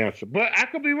to be the answer. But I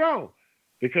could be wrong,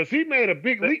 because he made a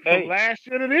big leap from last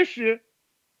year to this year.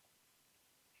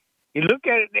 You look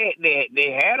at it,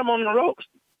 they had him on the ropes,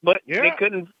 but they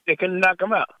couldn't knock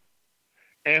him out.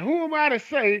 And who am I to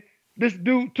say this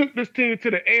dude took this team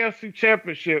to the AFC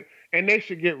Championship and they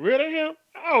should get rid of him?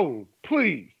 Oh,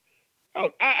 please.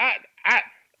 Oh,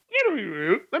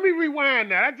 let me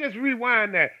rewind that. I just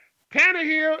rewind that.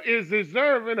 Tannehill is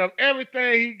deserving of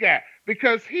everything he got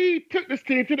because he took this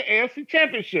team to the AFC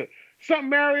Championship, something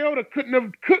Mariota could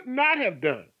not have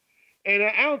done. And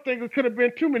I don't think it could have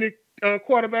been too many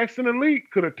quarterbacks in the league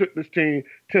could have took this team,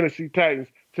 Tennessee Titans,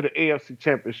 to the AFC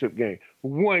Championship game,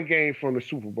 one game from the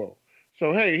Super Bowl.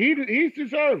 So hey, he's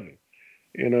deserving.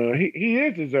 You know, he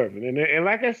is deserving. And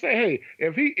like I say, hey,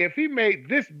 if he made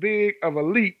this big of a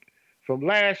leap from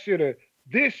last year to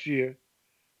this year,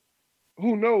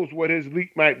 who knows what his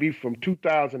leap might be from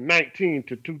 2019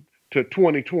 to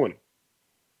 2020.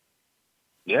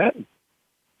 Yeah.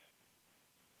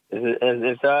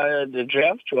 It's the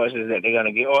draft choices that they're going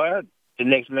to get, or the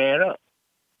next man up.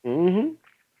 Mm-hmm.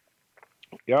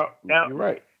 Yeah, now, you're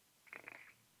right.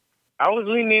 I was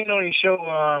leaning in on your show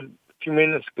a few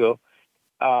minutes ago.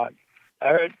 I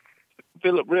heard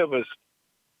Phillip Rivers,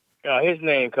 his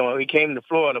name come up. He came to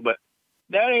Florida, but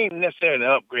that ain't necessarily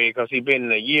an upgrade because he's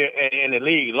been a year in the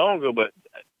league longer, but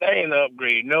that ain't an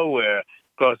upgrade nowhere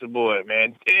across the board,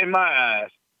 man, in my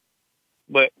eyes.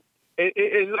 But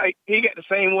it's like he got the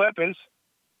same weapons,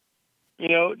 you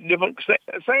know,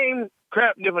 same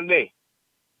crap, different day,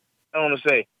 I want to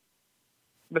say.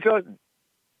 Because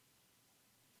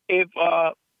if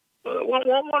okay,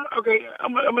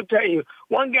 I'm gonna tell you,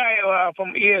 one guy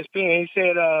from ESPN, he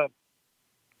said,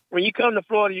 when you come to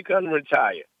Florida, you come to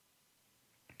retire.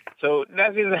 So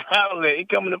that's his outlet. He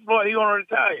coming to Florida, he gonna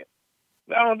retire.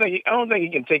 I don't think he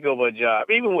can take over a job,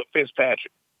 even with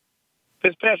Fitzpatrick.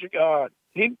 Fitzpatrick,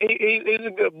 he's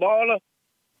a good baller.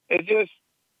 It's just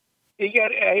he got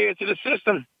to adhere to the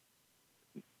system.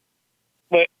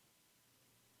 But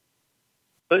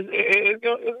it's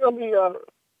gonna be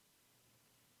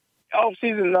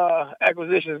off-season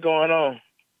acquisitions going on.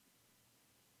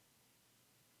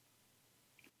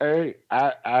 Hey,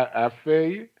 I feel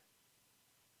you.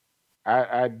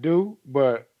 I do,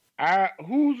 but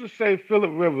who's to say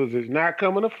Phillip Rivers is not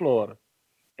coming to Florida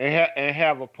and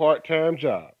have a part-time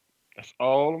job? That's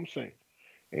all I'm saying.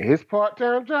 And his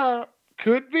part-time job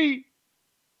could be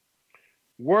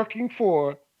working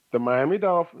for the Miami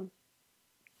Dolphins,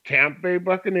 Tampa Bay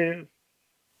Buccaneers,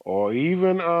 or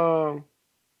even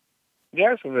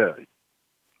Jacksonville,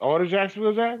 or the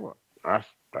Jacksonville Jaguars. That's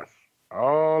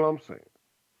all I'm saying.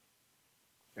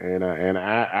 And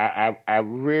I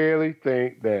really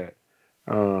think that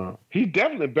he's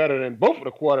definitely better than both of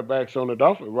the quarterbacks on the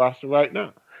Dolphins roster right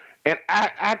now. And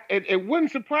it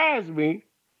wouldn't surprise me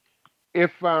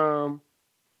if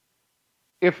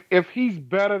he's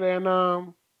better than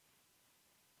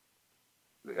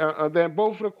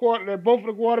both of the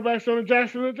quarterbacks on the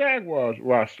Jacksonville Jaguars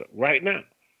roster right now.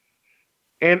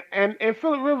 And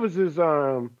Phillip Rivers is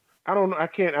I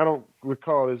don't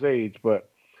recall his age, but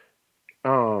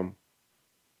Ryan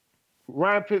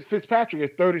Fitzpatrick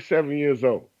is 37 years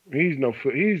old. He's no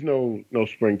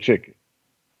spring chicken.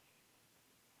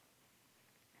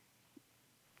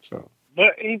 So,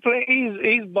 but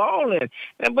he's balling.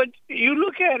 But you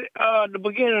look at the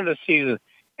beginning of the season,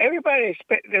 everybody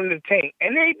expected them to tank,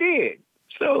 and they did.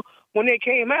 So when they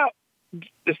came out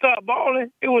to start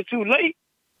balling, it was too late.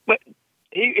 But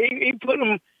he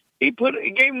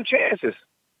gave them chances.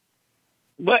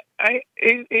 But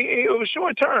it was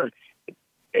short term.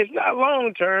 It's not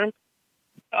long term.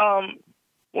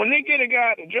 When they get a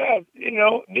guy to draft, you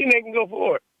know, then they can go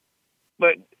for it.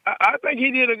 But I think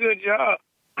he did a good job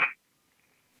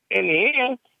in the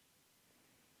end.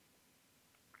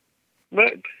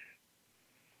 But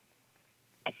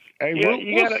hey,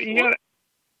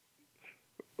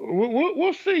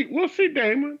 we'll see. We'll see,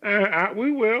 Damon.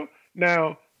 We will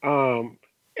now. And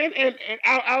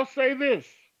I'll say this.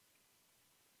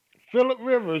 Phillip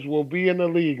Rivers will be in the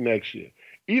league next year.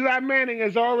 Eli Manning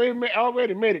has already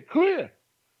made it clear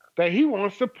that he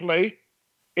wants to play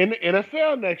in the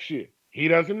NFL next year. He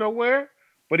doesn't know where,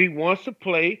 but he wants to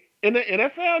play in the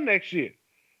NFL next year.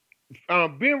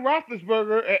 Ben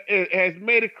Roethlisberger has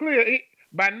made it clear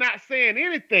by not saying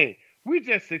anything. We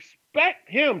just expect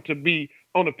him to be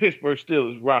on the Pittsburgh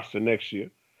Steelers roster next year.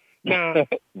 Now,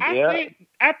 I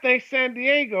think San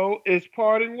Diego is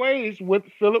parting ways with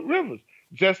Phillip Rivers,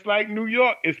 just like New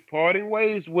York is parting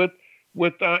ways with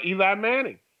Eli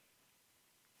Manning.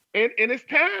 And it's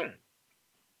time.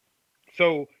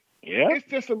 So it's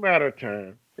just a matter of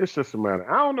time. It's just a matter.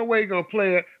 I don't know where he's going to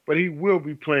play it, but he will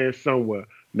be playing somewhere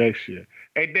next year.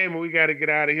 Hey, Damon, we got to get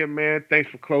out of here, man.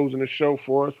 Thanks for closing the show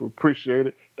for us. We appreciate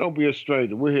it. Don't be a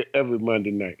stranger. We're here every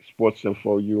Monday night. Sports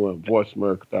Info UM,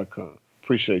 voiceamerica.com.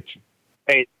 Appreciate you.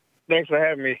 Hey, thanks for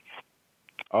having me.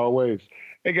 Always.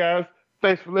 Hey, guys,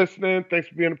 thanks for listening. Thanks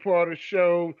for being a part of the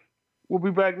show. We'll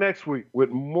be back next week with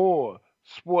more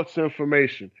sports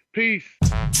information. Peace.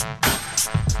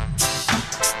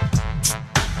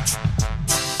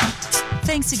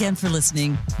 Thanks again for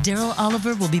listening. Daryl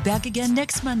Oliver will be back again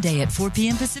next Monday at 4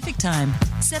 p.m. Pacific Time,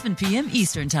 7 p.m.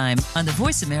 Eastern Time on the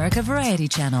Voice America Variety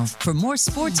Channel for more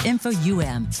Sports Info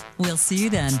UM. We'll see you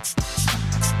then.